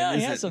Tarzan.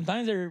 Yeah.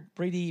 Sometimes they're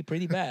pretty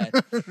bad.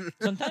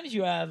 Sometimes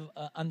you have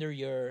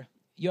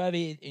you have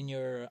it in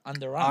your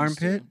underarms.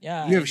 Armpit? Too.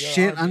 Yeah. You have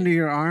shit armpit. under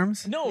your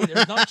arms? No,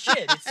 there's not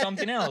shit. It's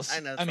something else. I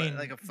know. I mean,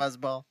 like a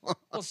fuzzball.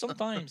 well,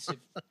 sometimes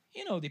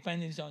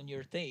depending on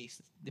your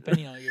taste.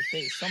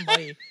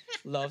 Somebody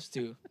loves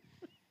to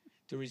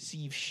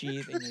receive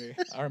shit in your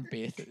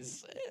armpit.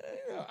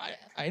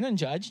 I don't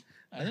judge.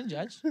 I don't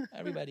judge.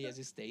 Everybody has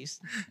his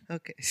taste.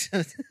 Okay,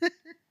 so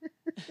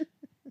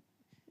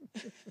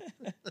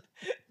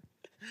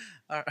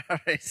all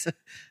right,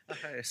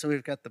 so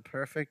we've got the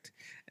perfect,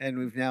 and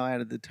we've now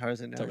added the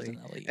Tarzanelli.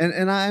 Tarzanelli.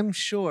 And I'm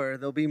sure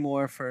there'll be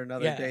more for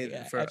another Yeah, day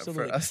yeah, for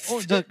absolutely. us. Oh,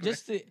 to talk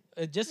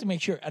about. just to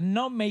make sure, I'm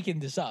not making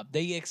this up.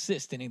 They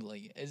exist in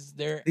Italy. Is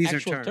their These are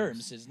actual terms.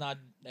 terms? It's not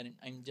that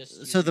I'm just.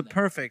 So using the them.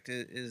 perfect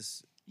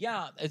is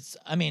Yeah, it's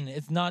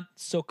not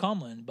so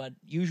common, but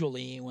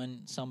usually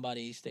when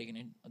somebody's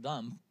taking a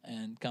dump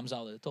and comes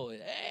out of the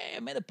toilet, hey, I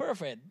made it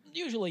perfect.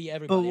 Usually but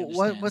everybody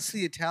understands. what's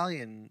the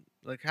Italian,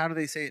 like, how do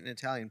they say it in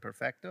Italian?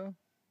 Perfecto?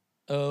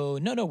 Oh,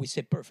 no, we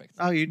say perfect.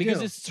 Oh, you because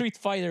do? it's Street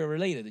Fighter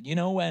related.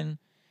 when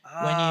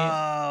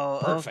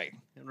Oh, perfect,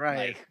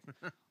 right.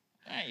 Like,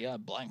 yeah,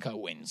 Blanca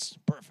wins.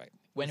 Perfect.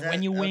 When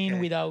that- you win okay.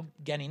 without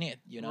getting it,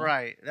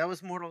 Right. That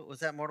was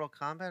Was that Mortal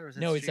Kombat or was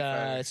that No, Street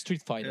Fighter?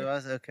 Street Fighter. It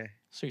was okay.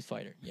 Street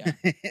Fighter. Yeah,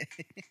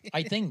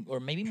 I think, or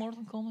maybe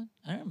Mortal Kombat.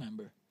 I don't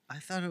remember. I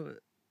thought it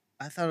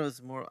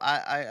was more.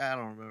 I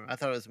don't remember. I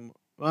thought it was more.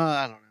 Well,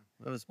 I don't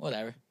know. It was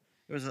Whatever.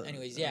 It was.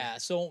 Anyways, yeah.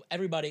 So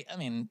everybody,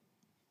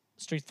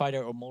 Street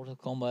Fighter or Mortal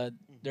Kombat,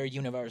 they're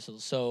universal.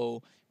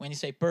 So when you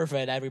say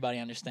perfect, everybody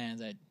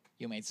understands that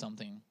you made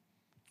something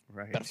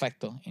Right.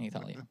 perfecto in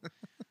Italian.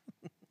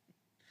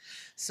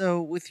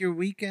 So with your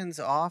weekends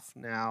off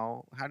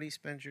now, how do you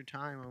spend your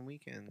time on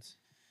weekends?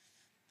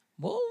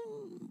 Well,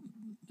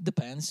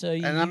 depends.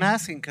 And I'm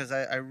asking because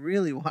I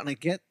really want to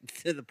get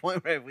to the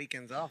point where I have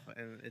weekends off,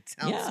 and it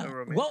sounds so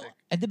romantic. Well,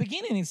 at the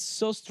beginning, it's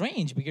so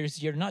strange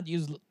because you're not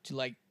used to,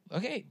 like,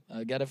 okay,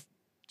 I got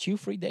 2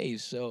 free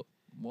days, so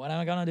what am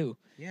I gonna do?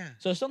 Yeah.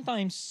 So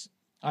sometimes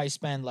I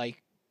spend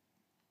like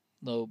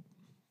the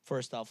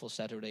first half of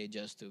Saturday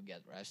just to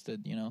get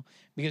rested,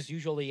 because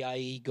usually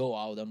I go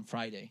out on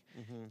Friday,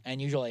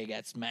 and usually I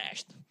get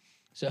smashed.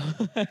 So,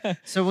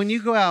 So when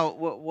you go out,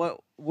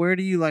 where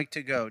do you like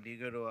to go? Do you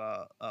go to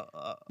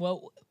a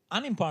well,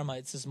 I'm in Parma.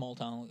 It's a small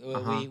town.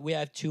 We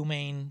have 2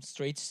 main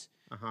streets,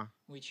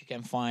 which you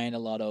can find a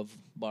lot of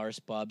bars,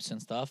 pubs,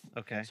 and stuff.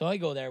 Okay. So I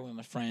go there with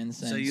my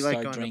friends and So you start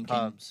like going drinking. to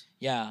pubs?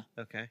 Yeah.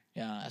 Okay.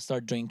 Yeah, I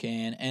start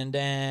drinking, and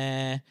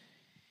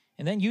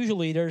then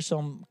usually there's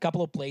some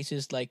couple of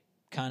places like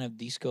kind of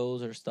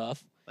discos or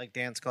stuff. Like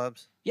dance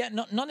clubs? Yeah,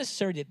 not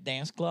necessarily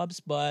dance clubs,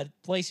 but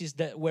places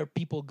where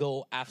people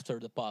go after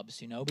the pubs,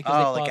 because the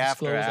like pubs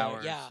after close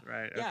hours, yeah,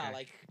 right, yeah, okay.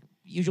 like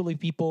usually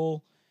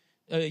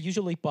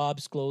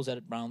pubs close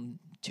at around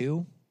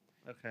 2.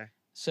 Okay.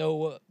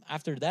 So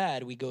after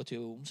that,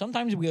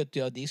 sometimes we go to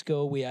a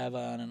disco. We have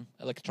an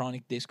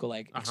electronic disco,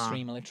 like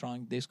extreme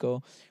electronic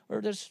disco,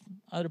 or there's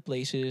other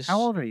places. How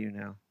old are you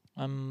now?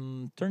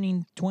 I'm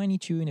turning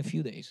 22 in a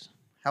few days.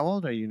 How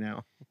old are you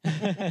now?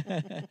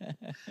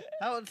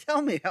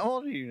 Tell me, how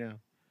old are you now?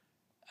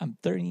 I'm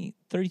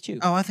 32.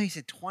 Oh, I thought you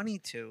said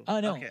 22. Oh,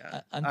 no. Okay.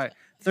 I'm all right.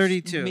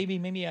 32.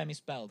 Maybe I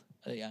misspelled.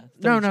 Yeah.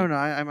 32. No.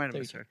 I might have 32.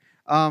 misheard.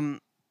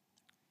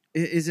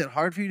 Is it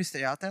hard for you to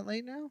stay out that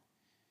late now?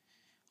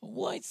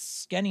 Well,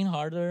 it's getting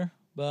harder,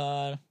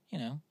 but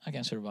I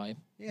can survive.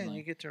 Yeah, and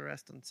you get to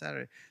rest on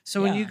Saturday.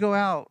 So when you go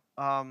out,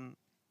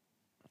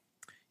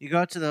 you go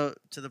out to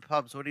the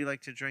pubs. What do you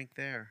like to drink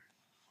there?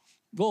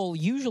 Well,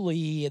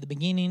 usually at the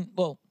beginning,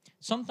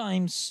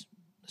 sometimes,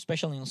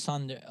 especially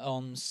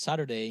on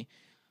Saturday,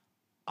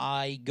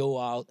 I go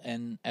out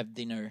and have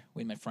dinner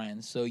with my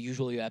friends. So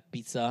usually I have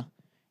pizza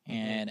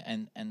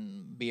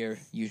and beer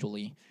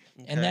usually.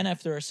 Okay. And then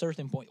after a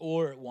certain point,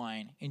 or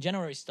wine. In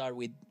general, I start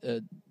with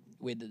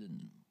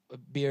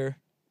beer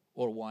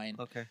or wine.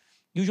 Okay.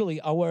 Usually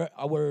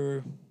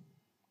our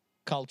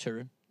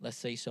culture, let's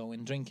say so,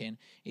 in drinking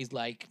is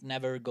like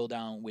never go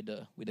down with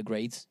the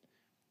grades.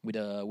 With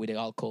the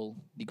alcohol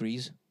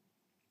degrees.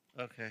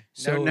 Okay.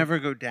 So never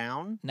go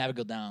down? Never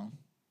go down.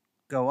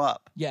 Go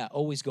up. Yeah,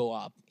 always go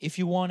up. If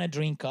you want to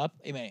drink up,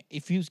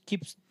 if you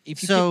keep drinking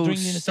the same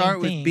thing. Start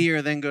with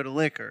beer, then go to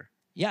liquor.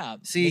 Yeah.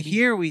 See,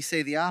 here we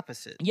say the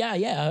opposite. Yeah,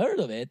 I heard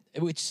of it,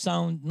 which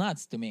sounds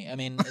nuts to me.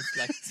 It's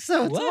like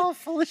so it's all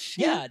full of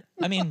shit. Yeah,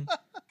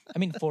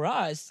 for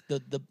us,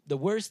 the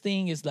worst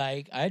thing is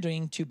like I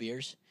drink 2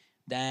 beers,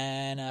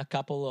 then a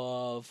couple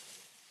of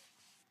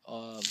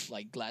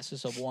like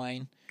glasses of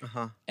wine,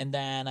 and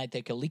then I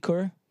take a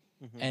liquor,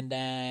 and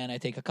then I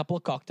take a couple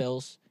of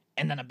cocktails,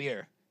 and then a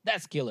beer.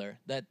 That's killer.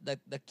 That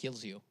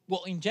kills you.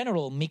 Well, in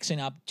general, mixing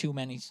up too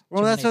many.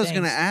 Well, that's what I was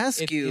going to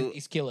ask you.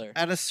 It's killer.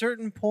 At a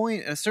certain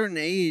point, a certain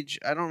age,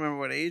 I don't remember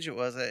what age it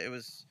was. It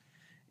was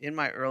in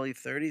my early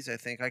 30s, I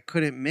think. I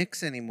couldn't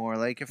mix anymore.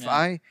 Like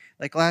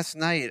like last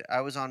night,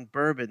 I was on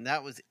bourbon.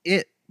 That was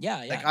it.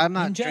 Yeah. Like I'm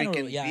not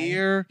drinking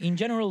beer. In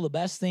general, the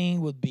best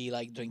thing would be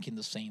like drinking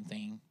the same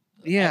thing.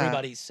 Yeah.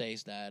 Everybody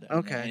says that.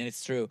 Okay. And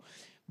it's true.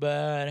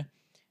 But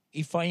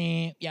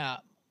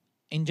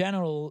in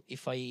general,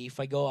 if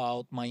I go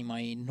out,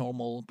 my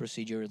normal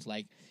procedure is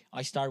like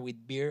I start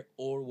with beer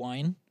or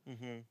wine,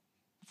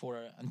 for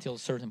until a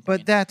certain But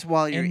point. that's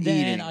while you're And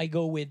eating. then I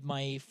go with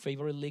my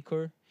favorite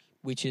liquor,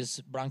 which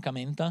is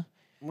Brancamenta,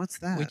 What's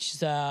that? which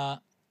is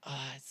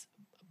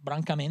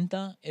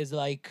Brancamenta is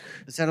like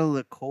Is that a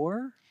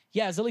liqueur?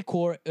 yeah, it's a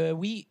liqueur.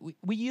 We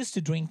used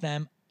to drink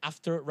them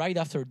right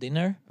after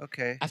dinner,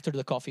 Okay. after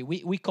the coffee.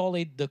 We call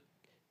it the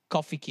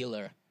coffee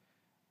killer.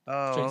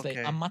 Oh, Translate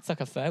okay. ammazza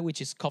caffè, which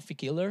is coffee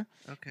killer,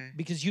 Okay.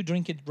 because you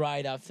drink it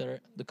right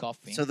after the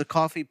coffee. So the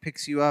coffee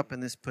picks you up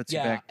and this puts you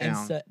back and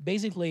down. so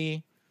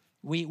basically,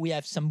 we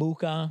have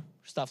sambuca,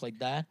 stuff like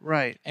that,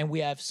 Right. and we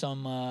have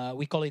some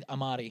we call it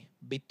amari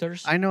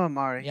bitters. I know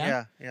Amari.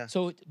 Yeah? Yeah.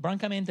 So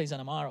Brancamenta is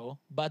an amaro,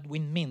 but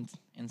with mint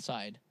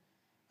inside.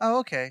 Oh,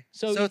 okay.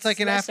 So it's like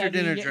an less after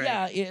dinner heavy. drink.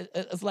 Yeah,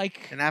 it's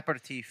like An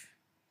aperitif.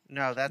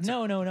 No, that's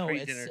no. a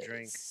pre-dinner It's,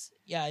 drink.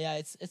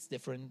 it's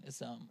different.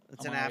 It's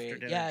It's an amari.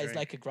 after-dinner Yeah, it's drink.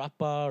 like a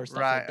grappa or stuff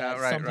Right, like that.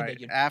 right, Something right.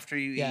 that you After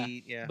you yeah.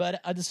 eat, yeah.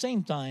 But at the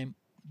same time,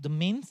 the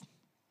mint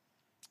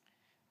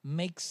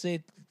makes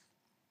it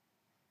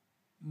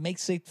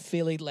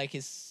feel it like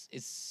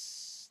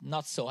it's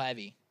not so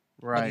heavy.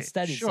 right. But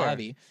instead it's Sure.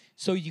 heavy.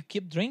 So you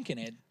keep drinking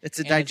it. It's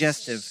a and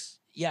digestive.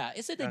 Yeah,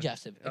 it's a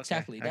digestive. okay,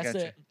 Exactly. I That's the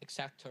gotcha.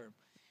 exact term.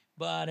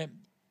 But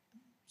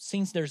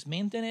since there's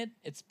mint in it,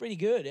 it's pretty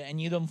good,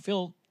 and you don't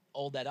feel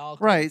all that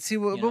alcohol. Right. See,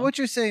 you but know? what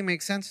you're saying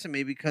makes sense to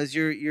me because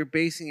you're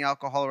basing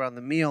alcohol around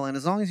the meal, and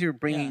as long as you're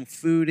bringing Yeah.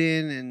 food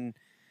in and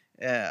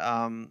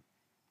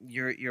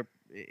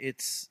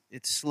it's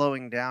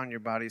slowing down your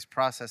body's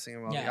processing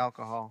of all the Yeah.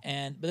 alcohol.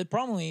 But the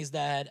problem is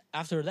that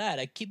after that,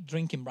 I keep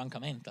drinking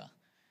Brancamenta,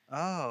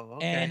 Oh,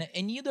 okay.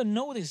 and you don't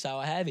notice how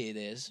heavy it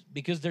is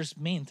because there's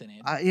mint in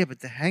it. Yeah, but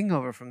the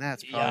hangover from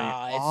that's probably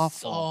Yeah, it's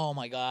awful. oh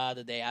my god,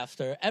 the day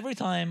after. Every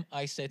time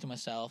I say to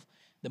myself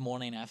the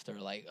morning after,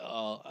 like,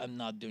 oh, I'm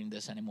not doing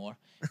this anymore.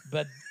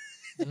 But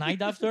the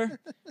night after,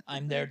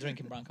 I'm there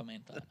drinking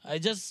Brancamenta. I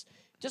just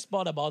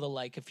bought a bottle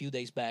like a few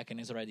days back and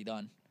it's already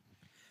done.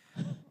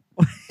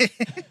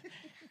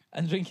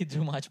 I'm drinking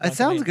too much. It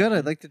sounds Brancamenta, good. man.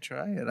 I'd like to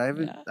try it. I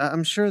haven't. Yeah.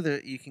 I'm sure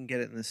that you can get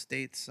it in the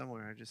States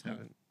somewhere. I just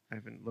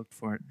haven't looked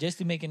for it. Just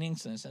to make an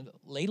instance, and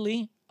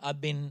lately I've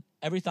been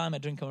every time I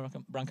drink a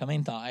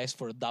Brancamenta, I ask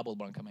for a double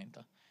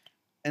Brancamenta.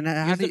 And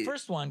how Because do the you,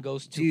 first one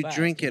goes too do you fast.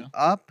 drink it know?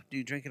 up? Do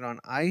you drink it on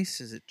ice?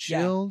 Is it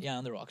chilled? Yeah,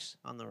 on the rocks.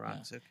 On the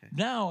rocks. Okay.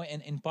 Now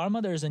in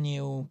Parma, there's a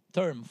new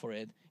term for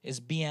it. It's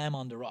BM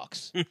on the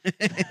rocks.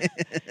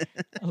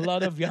 A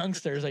lot of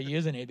youngsters are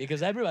using it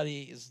because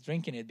everybody is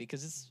drinking it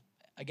because it's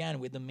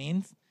again with the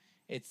mint,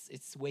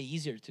 it's way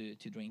easier to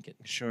drink it.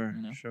 Sure,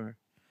 You know? sure.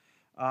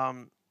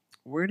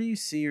 Where do you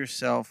see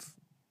yourself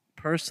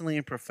personally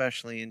and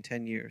professionally in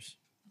 10 years?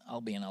 I'll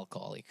be an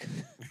alcoholic.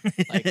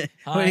 Like,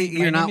 hi, Wait, my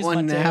you're name not is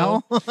one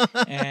Matteo,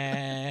 now?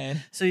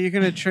 and So you're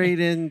going to trade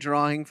in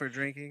drawing for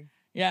drinking?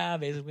 yeah,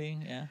 basically,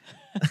 yeah.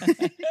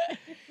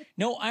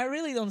 No, I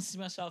really don't see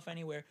myself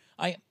anywhere.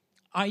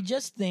 I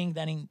just think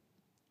that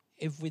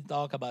if we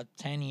talk about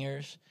 10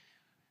 years,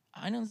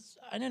 I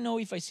don't know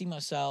if I see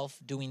myself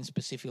doing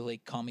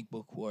specifically comic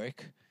book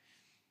work.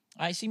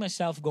 I see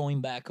myself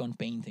going back on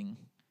painting,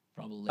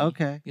 probably.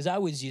 Okay. Because I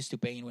was used to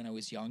paint when I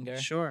was younger.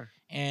 Sure.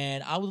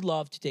 And I would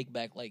love to take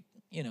back, like,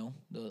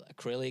 the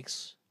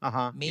acrylics.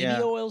 Uh-huh. Maybe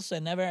yeah. oils. I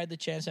never had the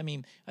chance. I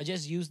mean, I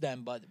just used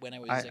them, but when I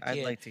was a kid.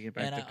 I'd like to get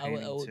back and to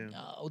painting too.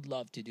 I would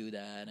love to do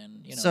that.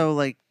 And, So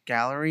like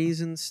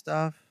galleries and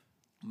stuff?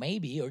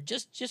 maybe, or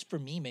just for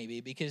me, maybe,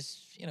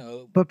 because,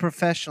 But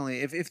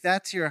professionally, if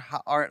that's your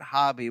art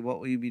hobby, what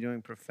will you be doing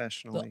but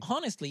professionally?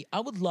 honestly,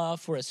 I would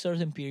love for a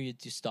certain period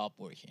to stop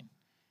working.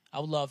 I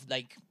would love,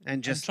 like,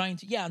 And just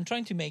I'm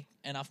trying to make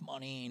enough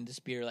money in this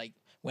period. Like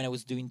when I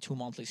was doing 2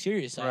 monthly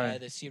series, I Right.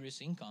 had a serious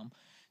income.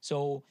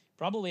 So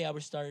probably I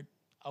would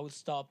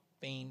stop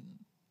paying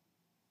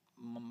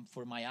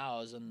for my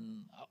house,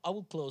 and I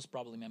would close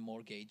probably my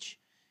mortgage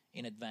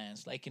in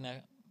advance, like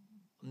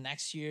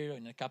next year or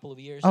in a couple of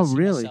years. Oh, I see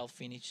really? myself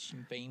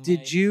finishing paying my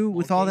did you,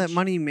 with all that mortgage.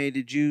 money you made,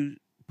 did you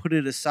put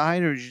it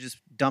aside or did you just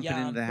dump it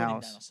Yeah, into the I'm putting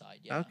house? them aside.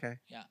 Yeah. Okay.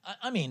 Yeah,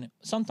 I mean,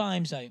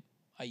 sometimes I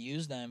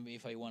use them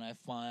if I want to have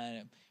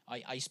fun.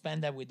 I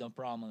spend that with no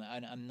problem.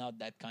 I'm not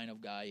that kind of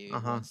guy who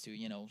wants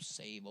to,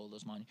 save all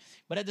those money.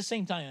 But at the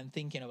same time, I'm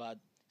thinking about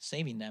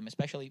saving them,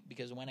 especially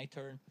because when I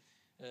turn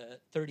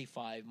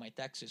 35, my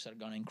taxes are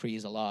going to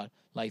increase a lot,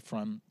 like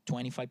from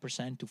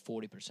 25% to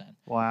 40%.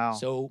 Wow.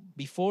 So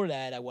before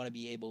that, I want to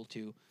be able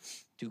to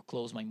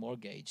close my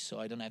mortgage, so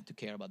I don't have to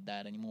care about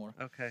that anymore.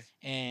 Okay.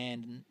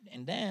 And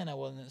then I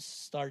want to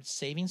start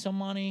saving some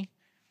money,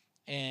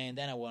 and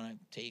then I want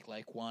to take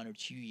like 1 or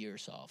 2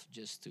 years off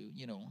just to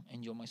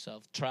enjoy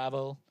myself,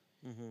 travel,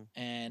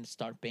 and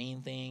start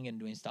painting and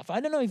doing stuff. I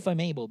don't know if I'm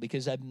able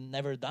because I've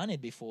never done it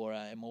before.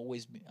 I've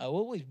always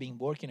been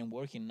working and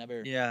working,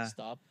 never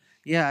stop.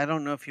 Yeah, I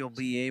don't know if you'll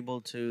be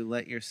able to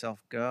let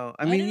yourself go.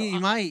 I I mean, don't know. you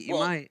might. You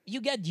Well, might. You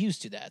get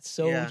used to that,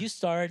 so Yeah.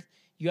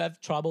 you have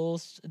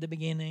troubles at the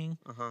beginning,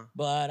 Uh-huh.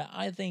 but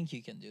I think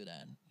you can do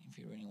that if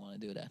you really want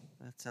to do that.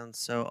 That sounds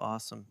so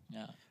awesome.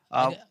 Yeah.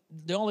 Uh,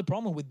 The only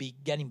problem would be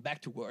getting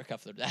back to work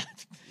after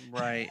that.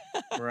 Right,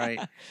 right.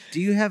 Do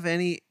you have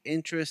any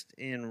interest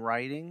in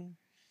writing?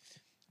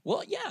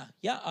 Well, yeah.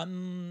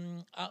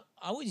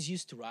 I was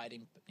used to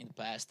writing in the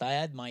past. I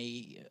had my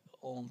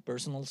own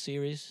personal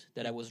series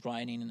that I was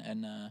writing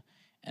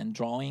and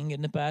drawing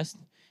in the past.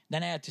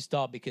 Then I had to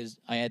stop because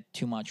I had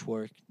too much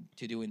work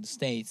to do in the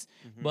States.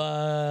 Mm-hmm.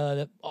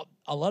 But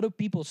a lot of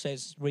people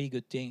says really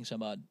good things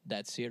about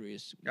that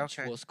series, which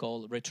Okay. was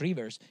called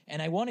Retrievers,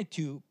 and I wanted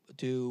to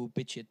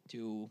pitch it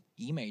to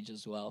Image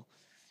as well.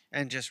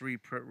 And just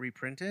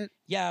reprint it?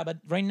 Yeah, but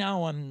right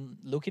now I'm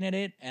looking at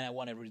it and I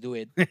want to redo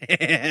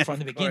it from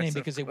the beginning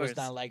because it was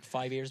done like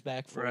 5 years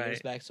back, 4 years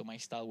Right. back, so my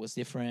style was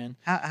different.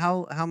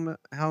 How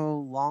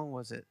long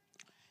was it?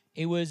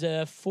 It was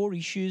 4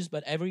 issues,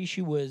 but every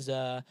issue was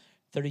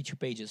 32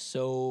 pages,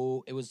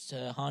 so it was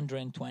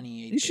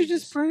 128. You should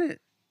pages. just print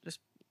it.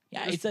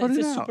 Yeah, just it's put a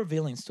it out. super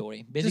villain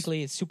story.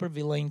 Basically, it's super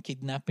villain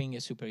kidnapping a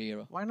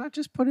superhero. Why not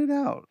just put it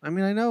out? I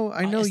mean, I know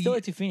I still you.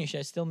 have to finish.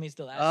 I still missed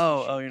the last.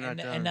 Oh, issue. oh, you're not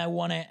done. And I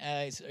want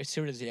to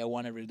seriously. I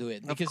want to redo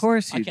it because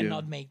course I you do.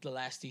 cannot make the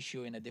last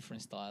issue in a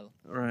different style.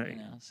 Right. You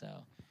know, so.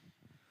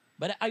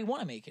 But I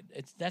want to make it.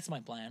 That's my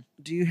plan.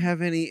 Do you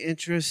have any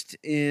interest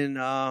in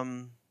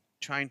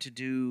trying to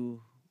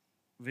do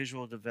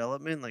visual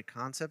development, like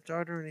concept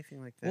art or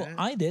anything like that? Well,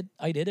 I did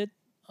it.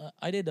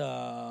 I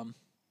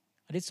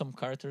did some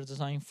character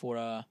design for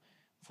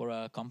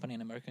a company,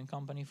 an American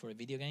company, for a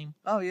video game.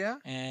 Oh yeah.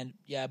 And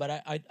yeah, but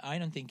I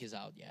don't think it's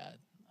out yet.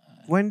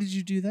 When did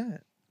you do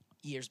that?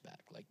 Years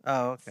back, like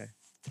Oh, okay.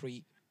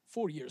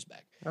 4 years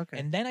back. Okay.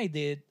 And then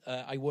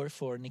I worked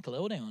for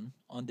Nickelodeon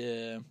on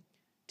the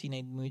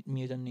Teenage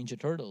Mutant Ninja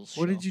Turtles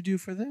What show. did you do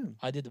for them?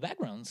 I did the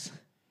backgrounds.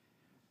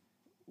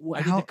 Wh-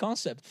 I did How the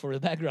concept for the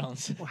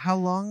backgrounns. how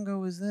long ago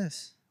was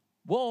this?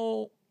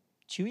 Well,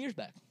 2 years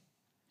back,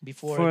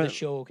 before For- the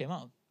show came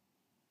out.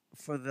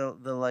 For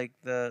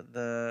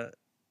the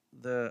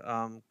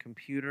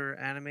computer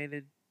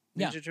animated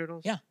Yeah. Ninja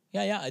Turtles? Yeah.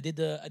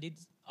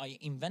 I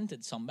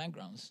invented some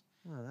backgrounds,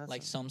 Oh, that's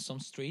like some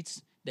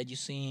streets that you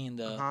see in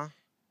the Uh-huh.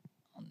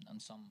 on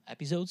some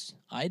episodes.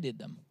 I did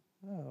them.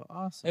 Oh,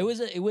 awesome. It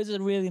was a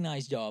really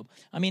nice job.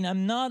 I mean,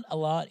 I'm not a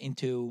lot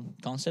into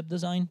concept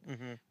design,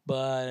 Mhm.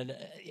 but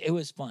it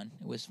was fun.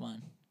 It was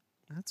fun.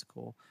 That's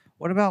cool.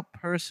 What about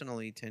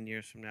personally 10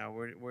 years from now?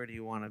 Where do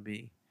you want to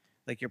be?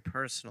 Like your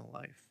personal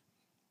life?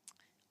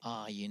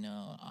 You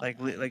know,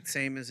 Like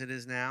same as it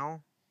is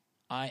now?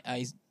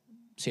 I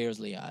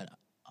seriously, I don't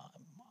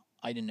know.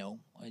 I don't know.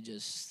 I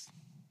Just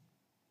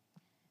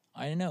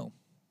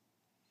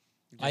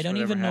don't whatever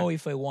even know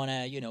happens. if I want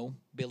to,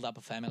 build up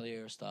a family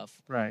or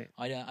stuff. Right.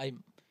 I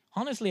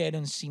honestly, I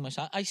don't see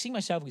myself. I see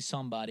myself with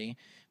somebody,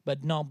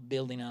 but not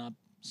building up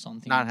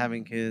something. Not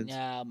having kids.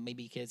 Yeah,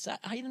 maybe kids.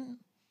 I don't.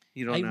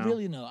 You don't I know.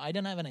 really know. I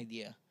don't have an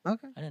idea.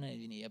 Okay. I don't have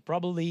an idea.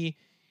 Probably,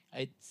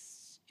 it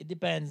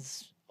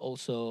depends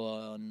also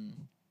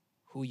on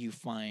who you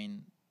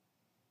find.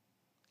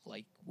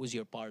 Like, who's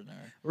your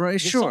partner? Right,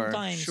 Because sure.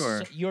 sometimes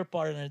Sure. your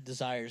partner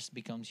desires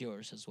becomes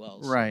yours as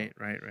well. So- Right.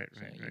 So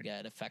you Right.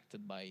 get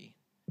affected by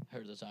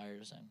her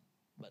desires,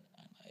 but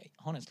I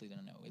honestly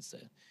don't know. It's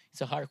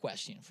a hard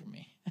question for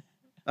me.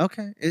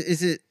 Okay.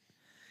 Is it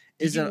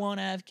Did you want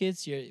to have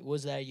kids?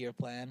 Was that your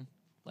plan?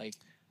 Like,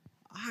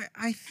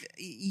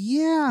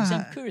 yeah. 'cause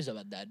I'm curious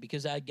about that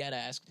because I get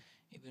asked.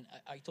 Even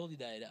I told you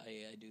that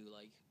I do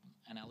like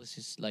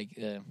analysis, like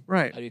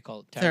Right. how do you call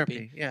it?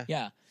 Therapy. Yeah.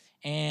 Yeah,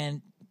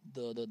 and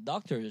the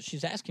doctor,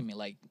 she's asking me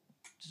like,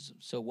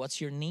 so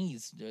what's your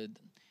needs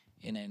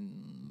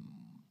in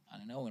I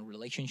don't know, in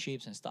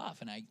relationships and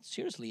stuff, and I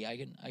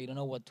don't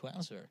know what to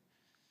answer.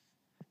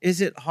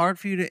 Is it hard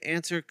for you to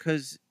answer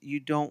because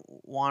you don't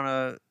want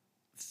to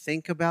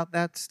think about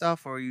that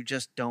stuff, or you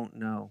just don't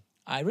know?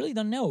 I really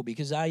don't know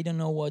because I don't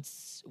know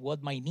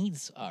what my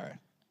needs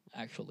are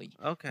actually.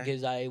 Okay.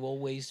 Because I've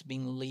always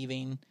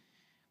been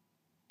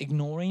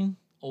ignoring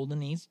all the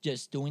needs,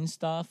 just doing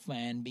stuff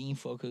and being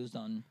focused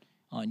on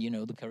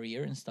the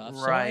career and stuff.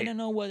 So I Right. don't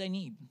know what I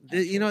need.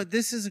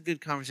 This is a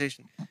good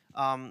conversation,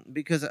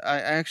 because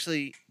I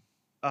actually,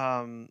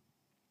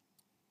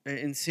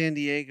 in San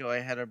Diego, I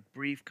had a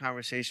brief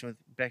conversation with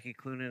Becky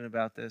Cloonan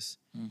about this.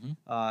 Hmm.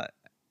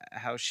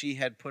 How she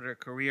had put her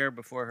career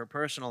before her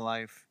personal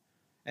life,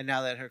 and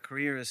now that her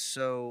career is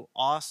so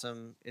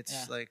awesome, it's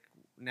Yeah. like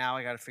now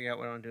I got to figure out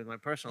what I want to do with my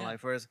personal Yeah.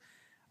 life. Whereas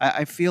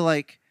I feel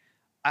like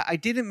I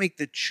didn't make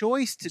the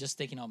choice to Just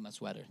taking off my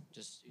sweater.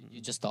 You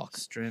just talk.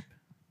 strip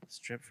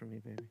for me,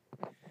 baby.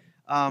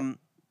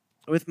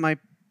 With my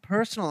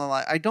personal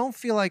life, I don't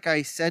feel like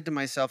I said to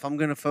myself, I'm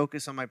going to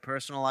focus on my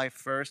personal life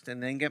first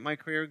and then get my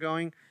career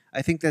going.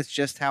 I think that's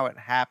just how it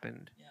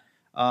happened. Yeah.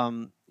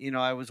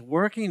 I was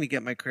working to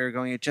get my career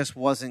going. It just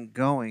wasn't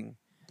going.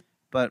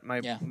 But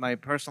Yeah. my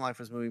personal life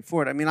was moving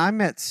forward. I mean, I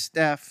met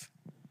Steph,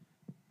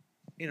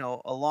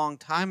 a long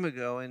time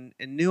ago and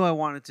knew I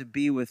wanted to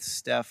be with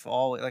Steph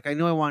always. Like, I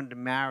knew I wanted to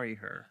marry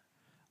her.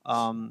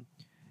 I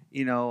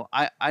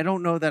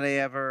don't know that I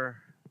ever,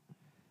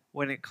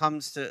 when it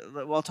comes to,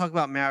 well, I'll talk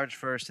about marriage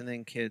first and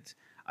then kids.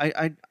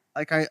 I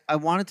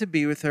wanted to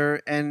be with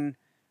her, and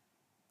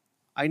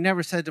I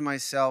never said to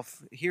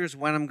myself, here's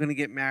when I'm going to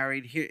get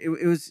married.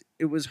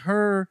 It was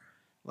her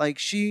Like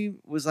she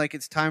was like,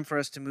 it's time for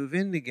us to move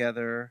in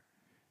together,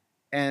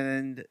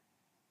 and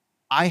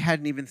I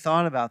hadn't even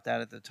thought about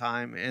that at the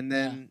time. And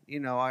then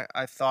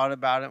I thought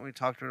about it. And we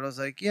talked about it. I was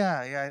like,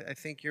 yeah, I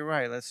think you're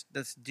right.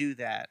 Let's do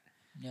that.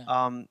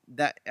 Yeah.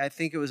 That I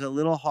think it was a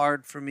little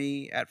hard for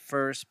me at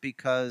first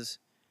because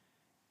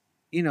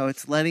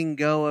it's letting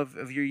go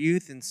of your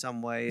youth in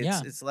some way.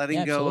 It's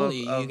letting go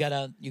absolutely.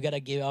 of You gotta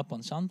give up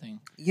on something.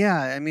 yeah.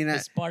 I mean,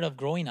 It's part of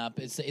growing up.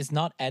 It's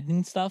not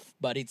adding stuff,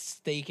 but it's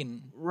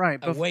taking right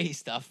away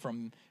stuff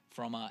from.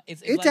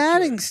 It's it's like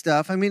adding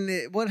stuff. I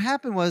mean, what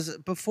happened was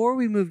before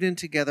we moved in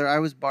together, I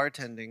was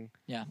bartending,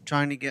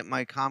 trying to get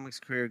my comics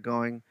career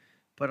going,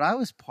 but I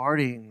was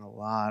partying a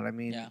lot. I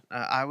mean,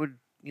 I would,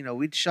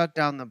 we'd shut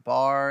down the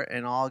bar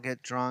and all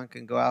get drunk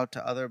and go out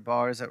to other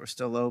bars that were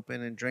still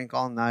open and drink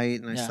all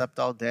night, and I slept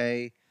all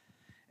day,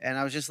 and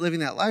I was just living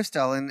that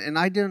lifestyle, and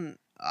I didn't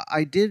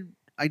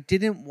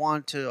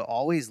want to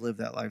always live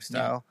that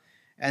lifestyle.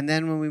 And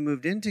then when we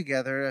moved in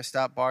together, I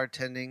stopped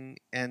bartending,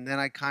 and then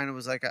I kind of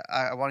was like,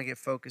 I want to get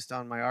focused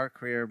on my art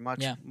career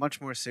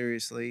much more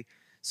seriously.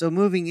 So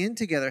moving in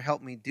together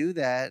helped me do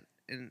that,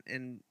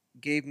 and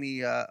gave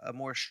me a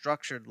more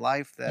structured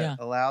life that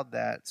allowed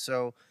that.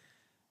 So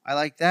I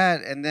like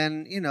that. And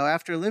then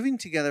after living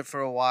together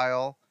for a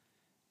while,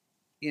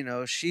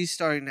 she's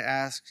starting to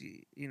ask,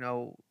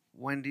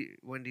 when do you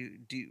want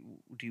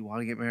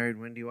to get married?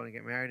 When do you want to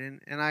get married?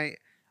 And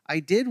I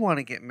did want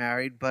to get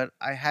married, but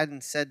I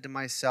hadn't said to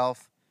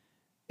myself,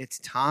 it's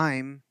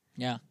time.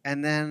 Yeah.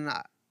 And then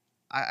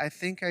I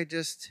think I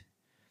just,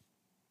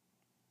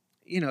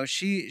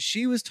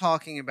 she was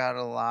talking about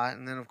it a lot.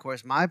 And then, of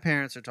course, my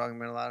parents are talking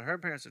about it a lot. Her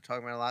parents are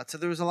talking about it a lot. So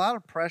there was a lot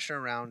of pressure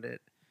around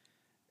it.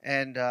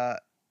 And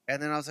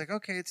then I was like,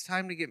 okay, it's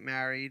time to get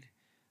married.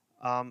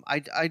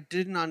 I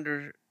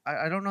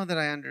don't know that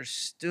I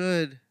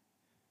understood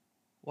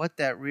what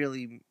that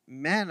really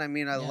meant. I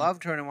mean, I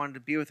loved her and I wanted to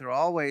be with her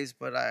always,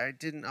 but I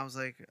didn't. I was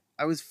like,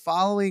 I was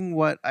following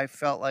what I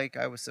felt like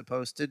I was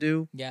supposed to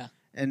do. Yeah.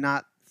 And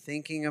not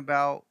thinking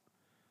about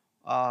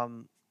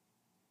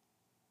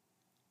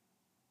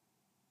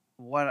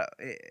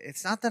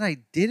it's not that I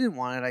didn't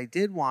want it. I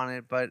did want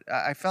it, but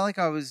I felt like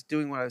I was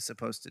doing what I was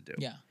supposed to do.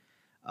 Yeah.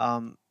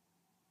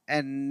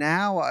 And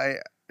now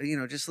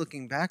just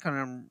looking back on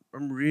it,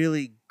 I'm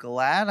really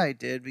glad I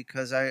did,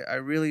 because I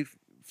really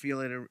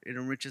feel it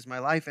enriches my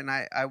life, and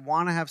I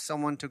want to have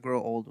someone to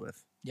grow old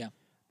with. Yeah.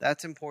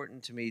 That's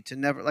important to me, to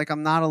never, like,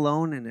 I'm not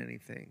alone in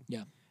anything.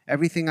 Yeah.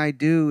 Everything I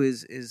do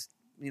is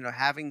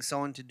having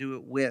someone to do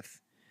it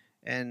with,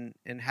 and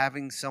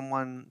having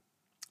someone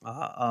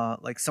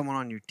like someone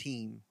on your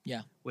team.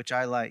 Yeah. Which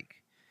I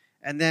like.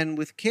 And then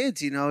with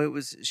kids,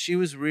 she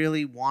was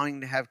really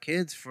wanting to have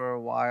kids for a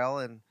while,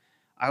 and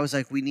I was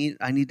like,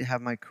 I need to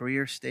have my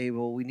career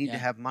stable. We need to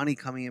have money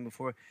coming in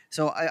before.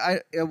 So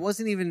it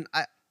wasn't even,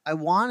 I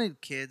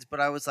wanted kids, but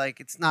I was like,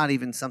 it's not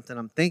even something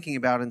I'm thinking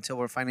about until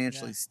we're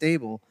financially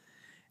stable.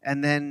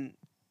 And then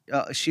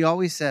she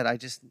always said, I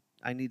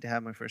need to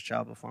have my first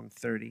child before I'm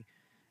 30.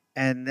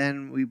 And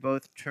then we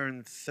both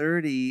turned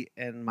 30,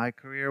 and my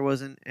career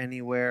wasn't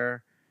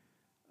anywhere.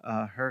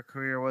 Her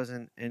career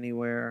wasn't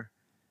anywhere.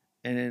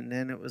 And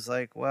then it was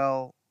like,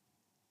 well,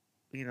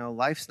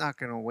 life's not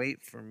going to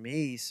wait for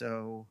me,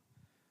 so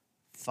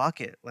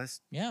fuck it.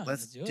 Let's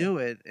do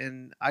it.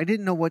 And I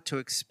didn't know what to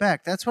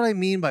expect. That's what I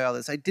mean by all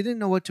this. I didn't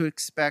know what to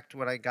expect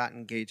when I got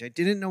engaged. I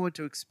didn't know what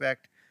to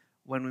expect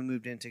when we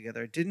moved in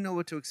together. I didn't know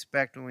what to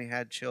expect when we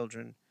had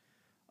children.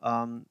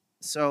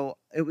 So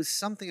it was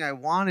something I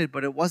wanted,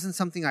 but it wasn't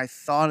something I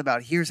thought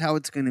about. Here's how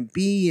it's going to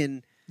be.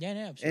 And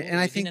absolutely. And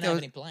I think that didn't have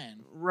was any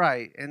plan.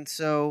 Right. And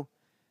so,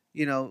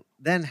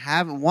 then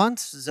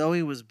once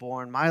Zoe was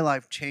born, my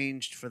life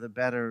changed for the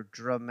better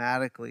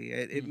dramatically.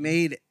 It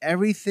made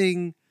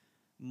everything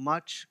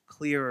much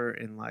clearer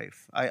in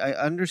life. I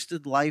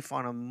understood life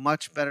on a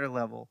much better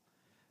level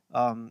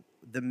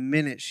the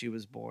minute she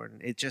was born.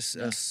 It just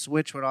a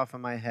switch went off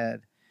in my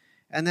head.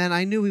 And then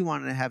I knew we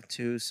wanted to have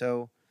two,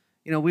 so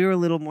we were a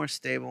little more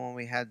stable when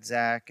we had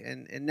Zach,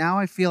 and now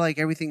I feel like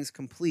everything's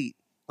complete.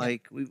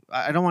 Like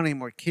I don't want any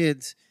more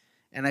kids,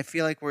 and I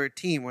feel like we're a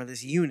team. We're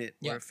this unit.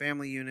 We're a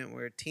family unit.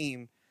 We're a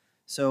team.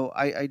 So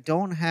I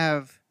don't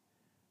have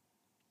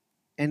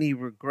any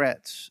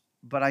regrets,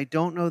 but I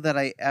don't know that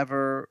I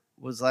ever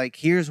was like,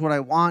 here's what I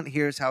want.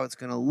 Here's how it's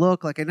going to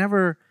look. Like I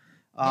never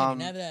I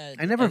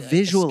never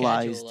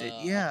visualized it.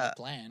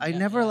 I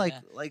never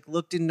like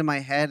looked into my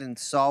head and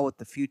saw what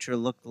the future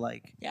looked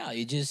like. Yeah,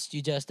 you just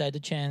had the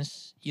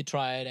chance. You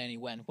tried and it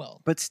went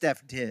well. But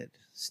Steph did.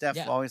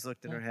 Steph always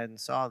looked in her head and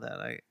saw that.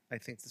 I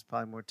think that's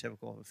probably more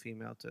typical of a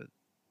female to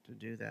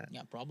do that.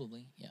 Yeah,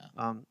 probably. Yeah.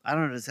 I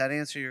don't know. Does that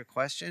answer your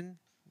question?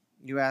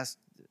 You asked.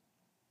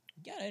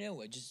 Yeah, I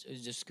know. I was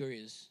just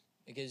curious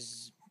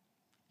because,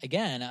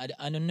 again,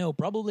 I don't know.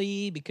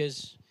 Probably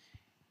because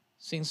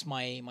since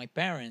my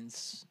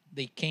parents,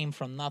 they came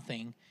from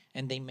nothing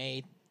and they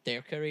made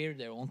their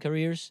own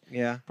careers.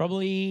 Yeah.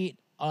 Probably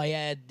I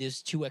had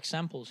these two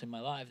examples in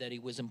my life that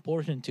it was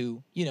important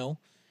to,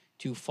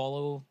 to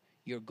follow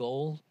your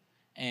goal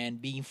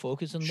and being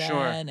focused on Sure.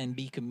 that and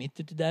be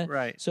committed to that.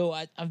 Right. So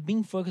I've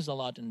been focused a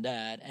lot on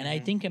that, and I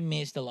Mhm. think I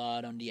missed a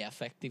lot on the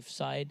affective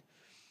side.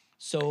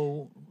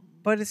 So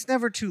But it's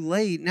never too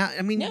late. Now,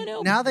 I mean,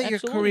 no, now that your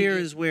absolutely. career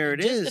is where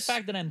it just is, the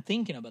fact that I'm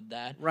thinking about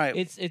that, Right.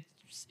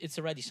 It's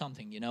already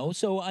something, you know.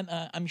 So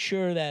I'm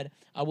sure that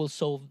I will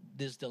solve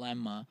this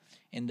dilemma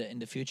in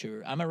the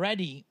future. I'm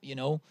already, you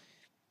know,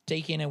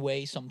 taking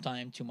away some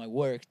time to my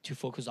work to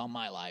focus on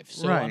my life.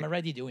 So Right. I'm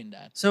already doing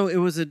that. so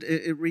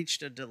it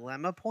reached a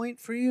dilemma point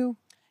for you.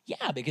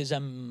 Yeah, because I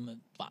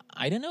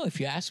don't know if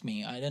you ask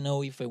me. I don't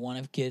know if I want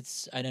to have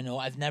kids. I don't know.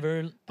 I've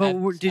never. But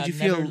did you I've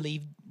never feel-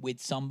 lived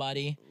with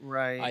somebody.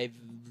 Right. I've.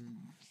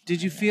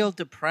 Did you I- feel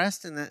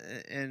depressed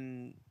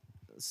and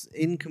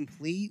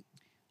incomplete?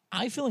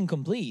 I feel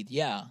incomplete.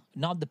 Yeah,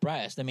 not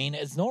depressed. I mean,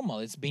 it's normal.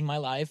 It's been my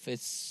life.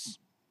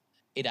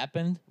 It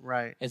happened.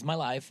 Right. It's my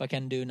life. I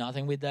can do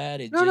nothing with that.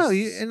 It's No,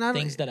 just and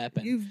things that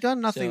happen. You've done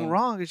nothing So-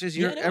 wrong. It's just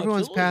Yeah, no,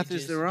 everyone's absolutely. path is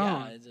Just- their yeah,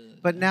 own. it's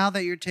But now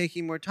that you're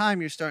taking more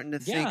time, you're starting to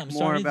yeah, think I'm more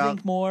starting to about.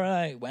 think more.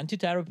 I went to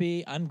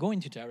therapy. I'm going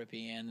to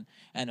therapy, and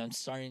I'm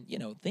starting,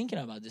 thinking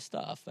about this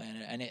stuff,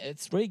 and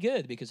it's really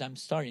good because I'm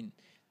starting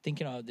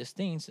thinking about these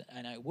things,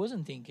 and I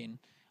wasn't thinking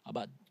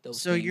about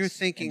those. So you're things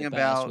thinking in the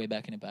past, about- way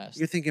back in the past.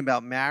 You're thinking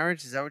about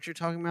marriage. Is that what you're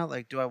talking about?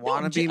 Like, do I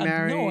want to be No,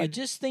 married? I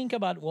just think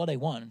about what I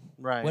want.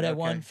 Right, What I okay.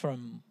 want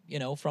from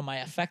from my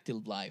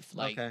affective life,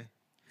 like Okay.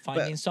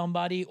 finding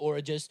somebody,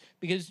 or just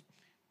because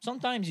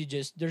sometimes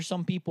there's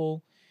some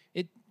people.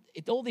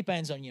 It all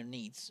depends on your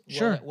needs.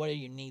 Sure. What are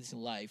your needs in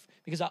life?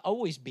 Because I've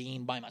always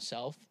been by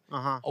myself.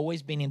 Uh-huh.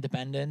 Always been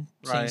independent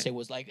Right. since I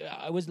was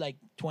like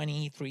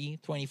 23,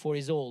 24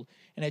 years old,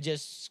 and I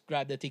just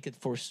grabbed a ticket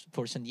for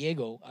San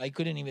Diego. I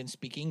couldn't even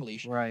speak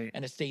English, Right.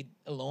 and I stayed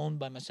alone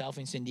by myself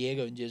in San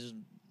Diego, and just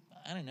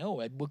I don't know.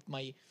 I booked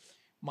my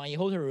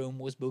hotel room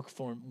was booked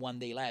for one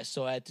day less,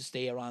 so I had to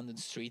stay around the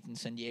street in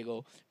San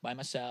Diego by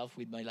myself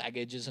with my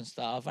luggages and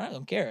stuff. And I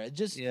don't care.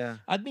 Yeah.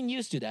 I've been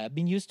used to that. I've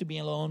been used to being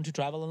alone, to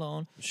travel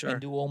alone, Sure.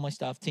 and do all my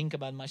stuff, think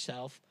about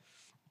myself.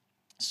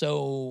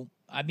 So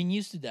I've been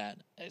used to that.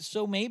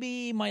 So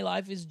maybe my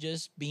life is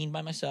just being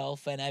by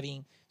myself and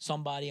having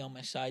somebody on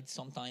my side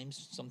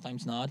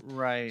sometimes not.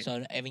 Right.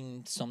 So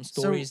having some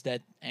stories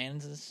that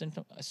ends at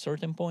a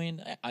certain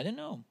point. I don't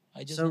know.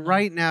 I just So don't know.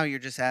 right now you're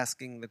just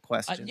asking the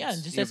questions. Yeah,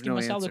 just You have asking no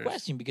myself the answers.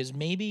 question, because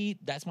maybe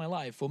that's my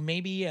life, or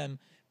maybe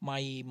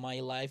my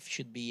life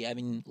should be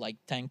having like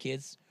 10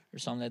 kids or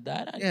something like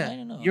that. I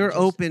don't know. You're Just-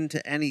 open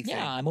to anything.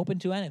 Yeah, I'm open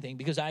to anything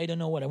because I don't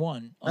know what I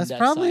want. On That's that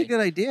probably side. a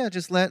good idea.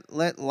 Just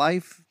let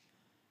life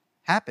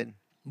happen.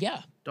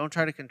 Yeah, Don't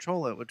try to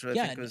control it, which I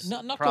yeah, think was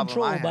not the problem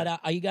control, I had. but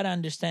I gotta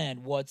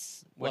understand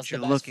what's what the you're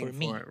best looking for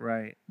me,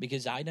 right?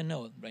 because I don't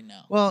know right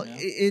now. Well,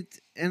 you know?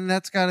 and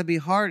that's got to be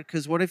hard,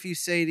 because what if you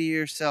say to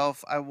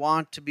yourself, "I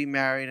want to be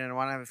married and I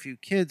want to have a few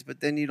kids,"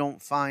 but then you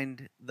don't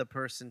find the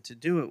person to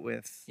do it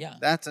with? Yeah.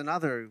 That's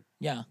another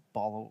yeah,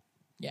 ball of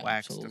yeah,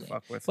 wax absolutely. to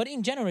fuck with. But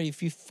in general,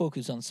 if you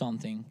focus on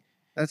something,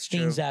 That's true.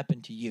 things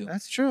happen to you.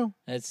 That's true.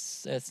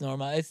 That's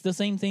normal. It's the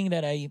same thing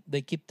that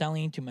they keep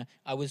telling to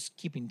I was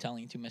keeping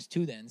telling to my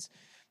students.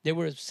 They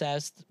were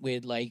obsessed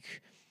with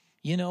like,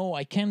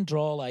 I can't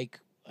draw like,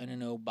 I don't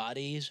know,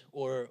 bodies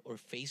or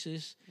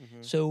faces.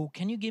 Mm-hmm. So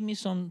can you give me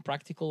some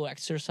practical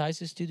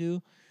exercises to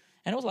do?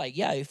 And I was like,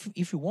 yeah,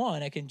 if you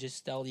want, I can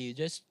just tell you,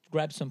 just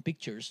grab some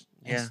pictures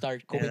and Yeah.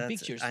 start Yeah, copying that's-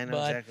 pictures. I know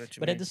but exactly what you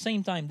but mean. at the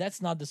same time,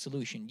 that's not the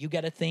solution. You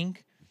gotta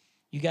think.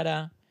 You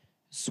gotta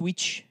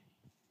switch.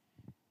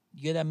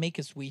 You gotta make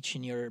a switch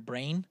in your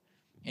brain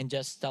and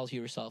just tell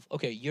yourself,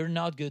 okay, you're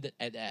not good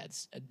at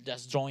ads,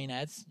 just drawing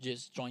ads,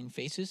 just drawing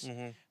faces.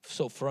 Mm-hmm.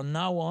 So from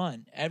now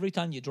on, every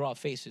time you draw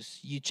faces,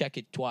 you check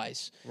it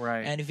twice.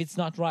 Right. And if it's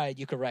not right,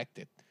 you correct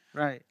it.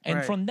 Right. And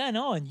right. from then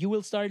on, you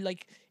will start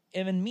like,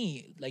 even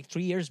me, like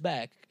 3 years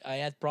back, I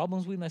had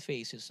problems with my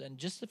faces. And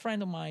just a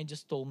friend of mine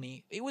just told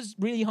me, it was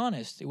really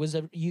honest. It was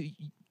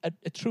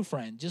a true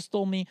friend, just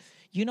told me,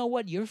 you know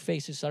what, your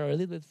faces are a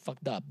little bit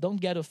fucked up.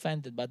 Don't get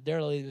offended, but they're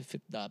a little bit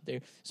fucked up.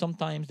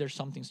 Sometimes there's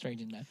something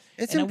strange in that.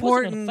 It's and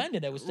important. I wasn't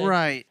offended. I was like,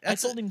 right. I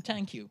told him,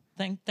 thank you.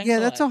 Thanks Yeah, a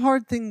that's lot. a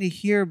hard thing to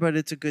hear, but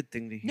it's a good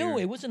thing to hear. No,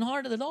 it wasn't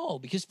hard at all,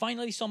 because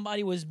finally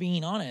somebody was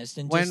being honest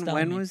and when just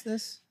telling me. was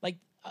this? Like,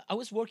 I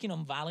was working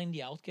on Valen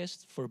the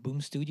Outcast for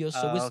Boom Studios,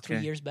 so it was 3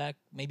 okay. years back,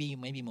 maybe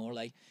more,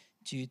 like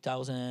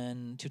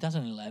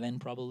 2011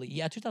 probably.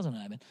 Yeah,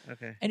 2011.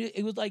 Okay. And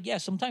it was like, yeah,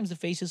 sometimes the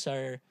faces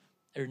are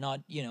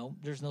not,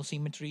 there's no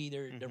symmetry,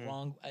 they're Mm-hmm.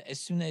 wrong. As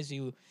soon as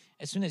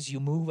you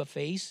move a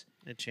face,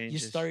 It changes.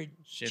 you start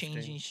shifting.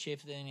 changing,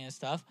 shifting and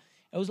stuff.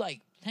 I was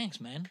like,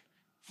 thanks, man.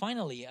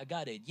 Finally, I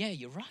got it. Yeah,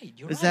 you're right.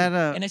 You're Is right.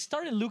 that And I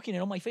started looking at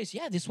all my face.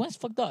 Yeah, this one's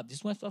fucked up.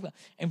 This one's fucked up.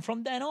 And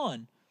from then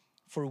on,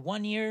 for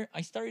 1 year,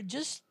 I started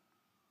just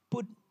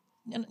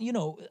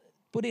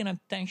putting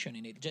attention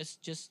in it.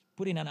 Just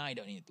putting an eye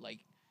on it. Like,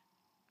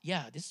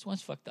 yeah, this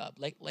one's fucked up.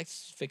 Like,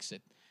 let's fix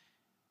it.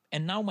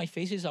 And now my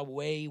faces are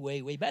way,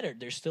 way, way better.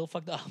 They're still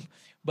fucked up,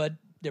 but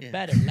they're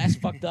better, less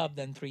fucked up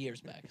than 3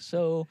 years back.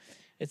 So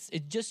it's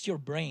just your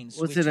brain.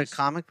 Was it a switches.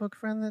 comic book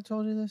friend that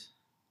told you this?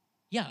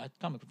 Yeah, a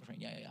comic book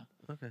friend.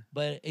 Yeah. Okay.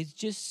 But it's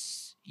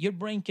just your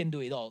brain can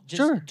do it all. Just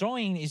Sure.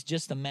 drawing is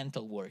just a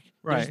mental work.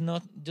 Right.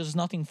 There's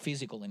nothing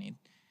physical in it,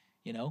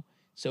 you know.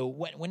 So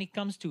when it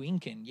comes to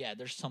inking, yeah,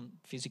 there's some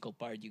physical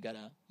part you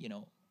gotta,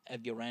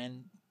 have your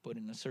hand put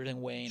in a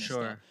certain way and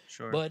stuff.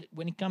 Sure. But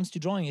when it comes to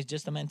drawing, it's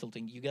just a mental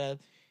thing. You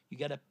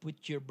gotta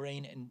put your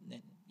brain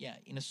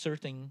in a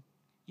certain,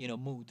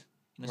 mood,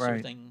 in a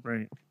certain.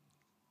 Right.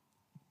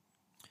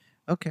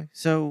 Okay,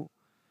 so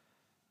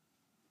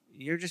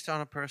you're just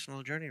on a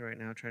personal journey right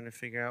now, trying to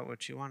figure out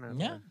what you want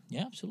to.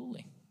 Yeah,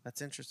 absolutely.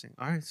 That's interesting.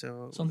 All right,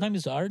 so Sometimes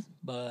it's hard,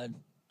 but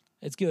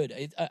it's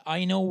good.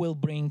 I know we'll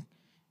bring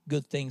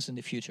good things in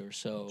the future.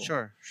 So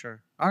Sure.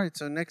 All right,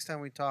 so next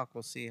time we talk,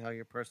 we'll see how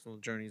your personal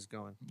journey is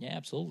going. yeah,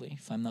 absolutely.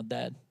 If I'm not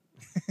dead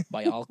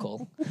by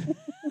alcohol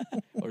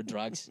or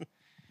drugs,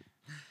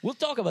 we'll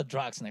talk about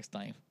drugs next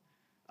time.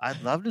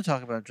 I'd love to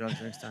talk about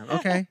drugs next time.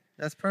 Okay,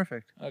 that's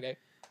perfect. Okay.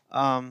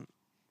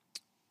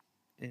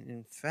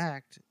 In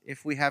fact,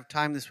 if we have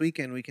time this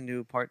weekend, we can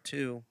do part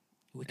 2.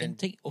 We can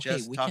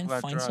just we talk can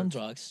about find some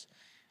drugs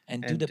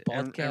and do the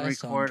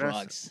podcast on record us.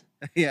 drugs.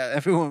 Yeah,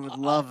 everyone would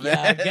love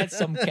that. Yeah, get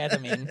some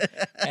ketamine,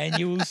 and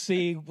you will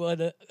see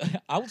what.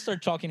 I will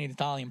start talking in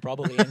Italian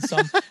probably, and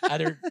some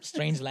other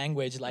strange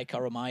language like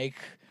Aramaic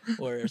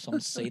or some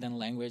Satan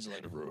language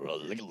like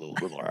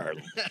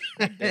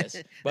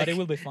this. But it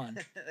will be fun.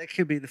 That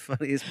could be the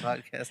funniest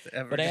podcast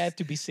ever. But I have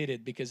to be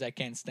seated because I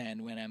can't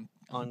stand when I'm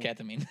on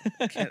ketamine.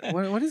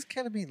 What is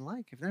ketamine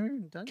like? I've never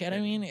even done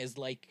Ketamine is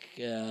like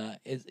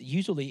is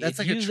usually that's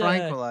like used a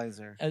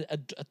tranquilizer.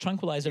 A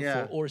tranquilizer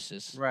Yeah. for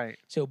horses. Right.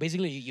 So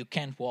basically, you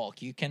can't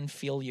walk. You can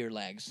feel your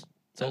legs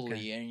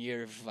totally, and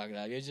you're fucked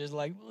up. You're just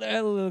like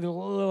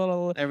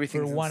Everything's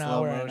for in 1 slow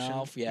hour and a motion.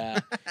 half. Yeah,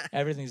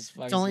 everything's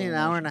fucking. It's only slow an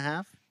hour motion. and a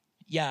half.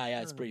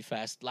 Yeah, it's pretty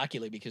fast.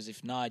 Luckily, because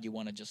if not, you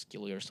want to just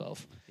kill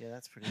yourself. Yeah,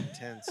 that's pretty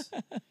intense.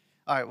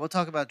 All right, we'll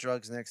talk about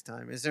drugs next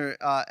time. Is there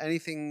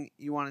anything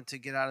you wanted to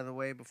get out of the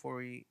way before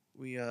we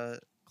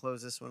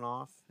close this one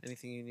off?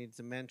 Anything you need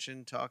to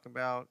mention, talk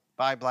about?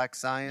 Buy Black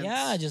Science?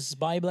 Yeah, just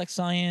buy Black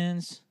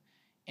Science.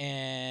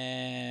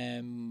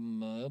 And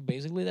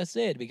basically that's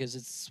it, because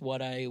it's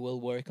what I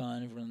will work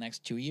on for the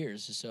next 2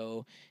 years.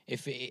 So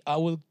I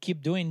will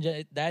keep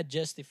doing that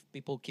just if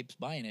people keep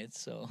buying it.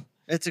 So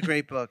it's a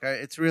great book.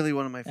 It's really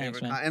one of my Thanks,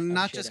 favorite. man. And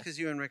not Appreciate just it. because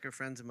you and Rick are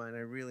friends of mine. I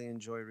really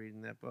enjoy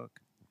reading that book.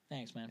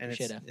 Thanks, man. And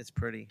Appreciate it. it's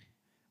pretty,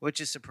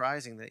 which is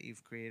surprising that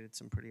you've created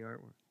some pretty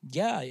artwork.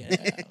 Yeah.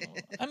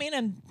 I mean,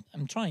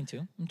 I'm trying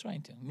to.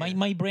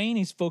 My brain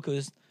is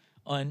focused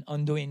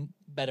on doing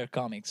better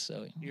comics.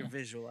 So You're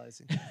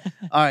visualizing.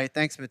 All right.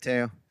 Thanks,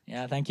 Matteo.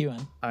 Yeah. Thank you,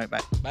 man. All right.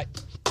 Bye. Bye.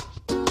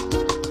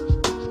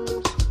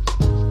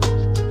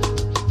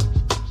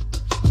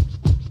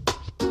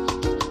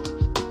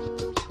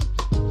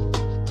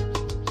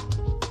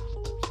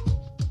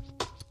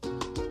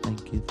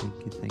 Thank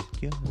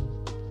you.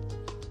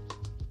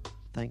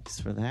 Thanks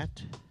for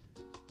that.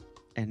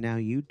 And now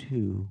you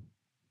too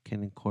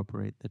can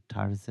incorporate the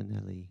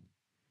Tarzanelli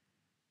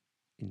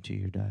into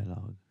your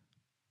dialogue.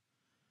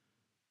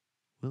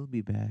 We'll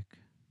be back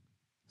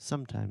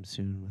sometime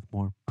soon with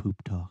more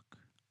poop talk.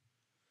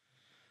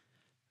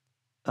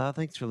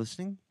 Thanks for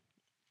listening.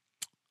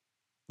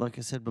 Like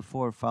I said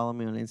before, follow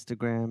me on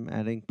Instagram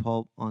at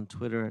InkPulp, on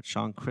Twitter at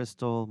Sean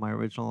Crystal. My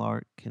original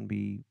art can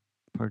be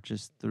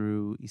purchased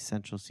through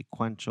Essential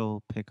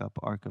Sequential, pick up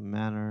Arkham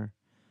Manor.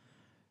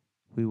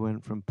 We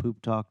went from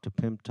poop talk to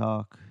pimp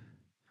talk,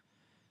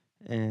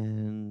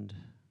 and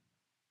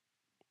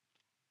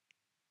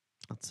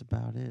that's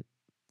about it.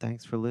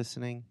 Thanks for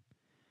listening.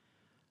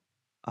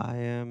 I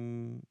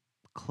am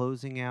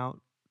closing out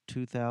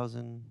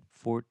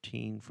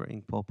 2014 for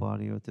Ink Pulp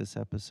Audio with this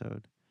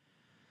episode.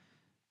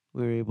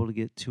 We were able to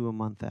get 2 a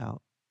month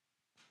out,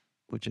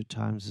 which at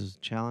times is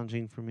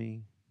challenging for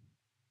me,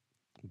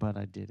 but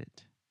I did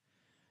it.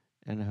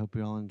 And I hope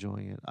you're all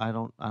enjoying it. I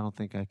don't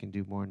think I can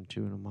do more than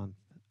 2 in a month.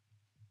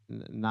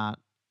 Not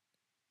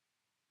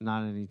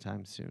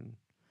anytime soon.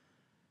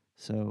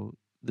 So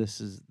I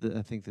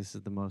think this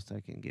is the most I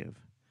can give.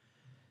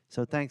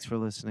 So thanks for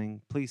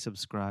listening. Please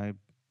subscribe.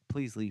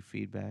 Please leave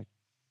feedback.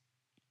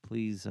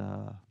 Please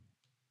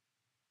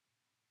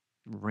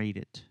rate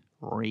it.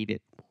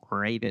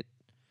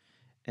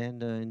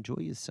 And enjoy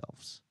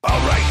yourselves. All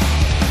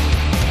right.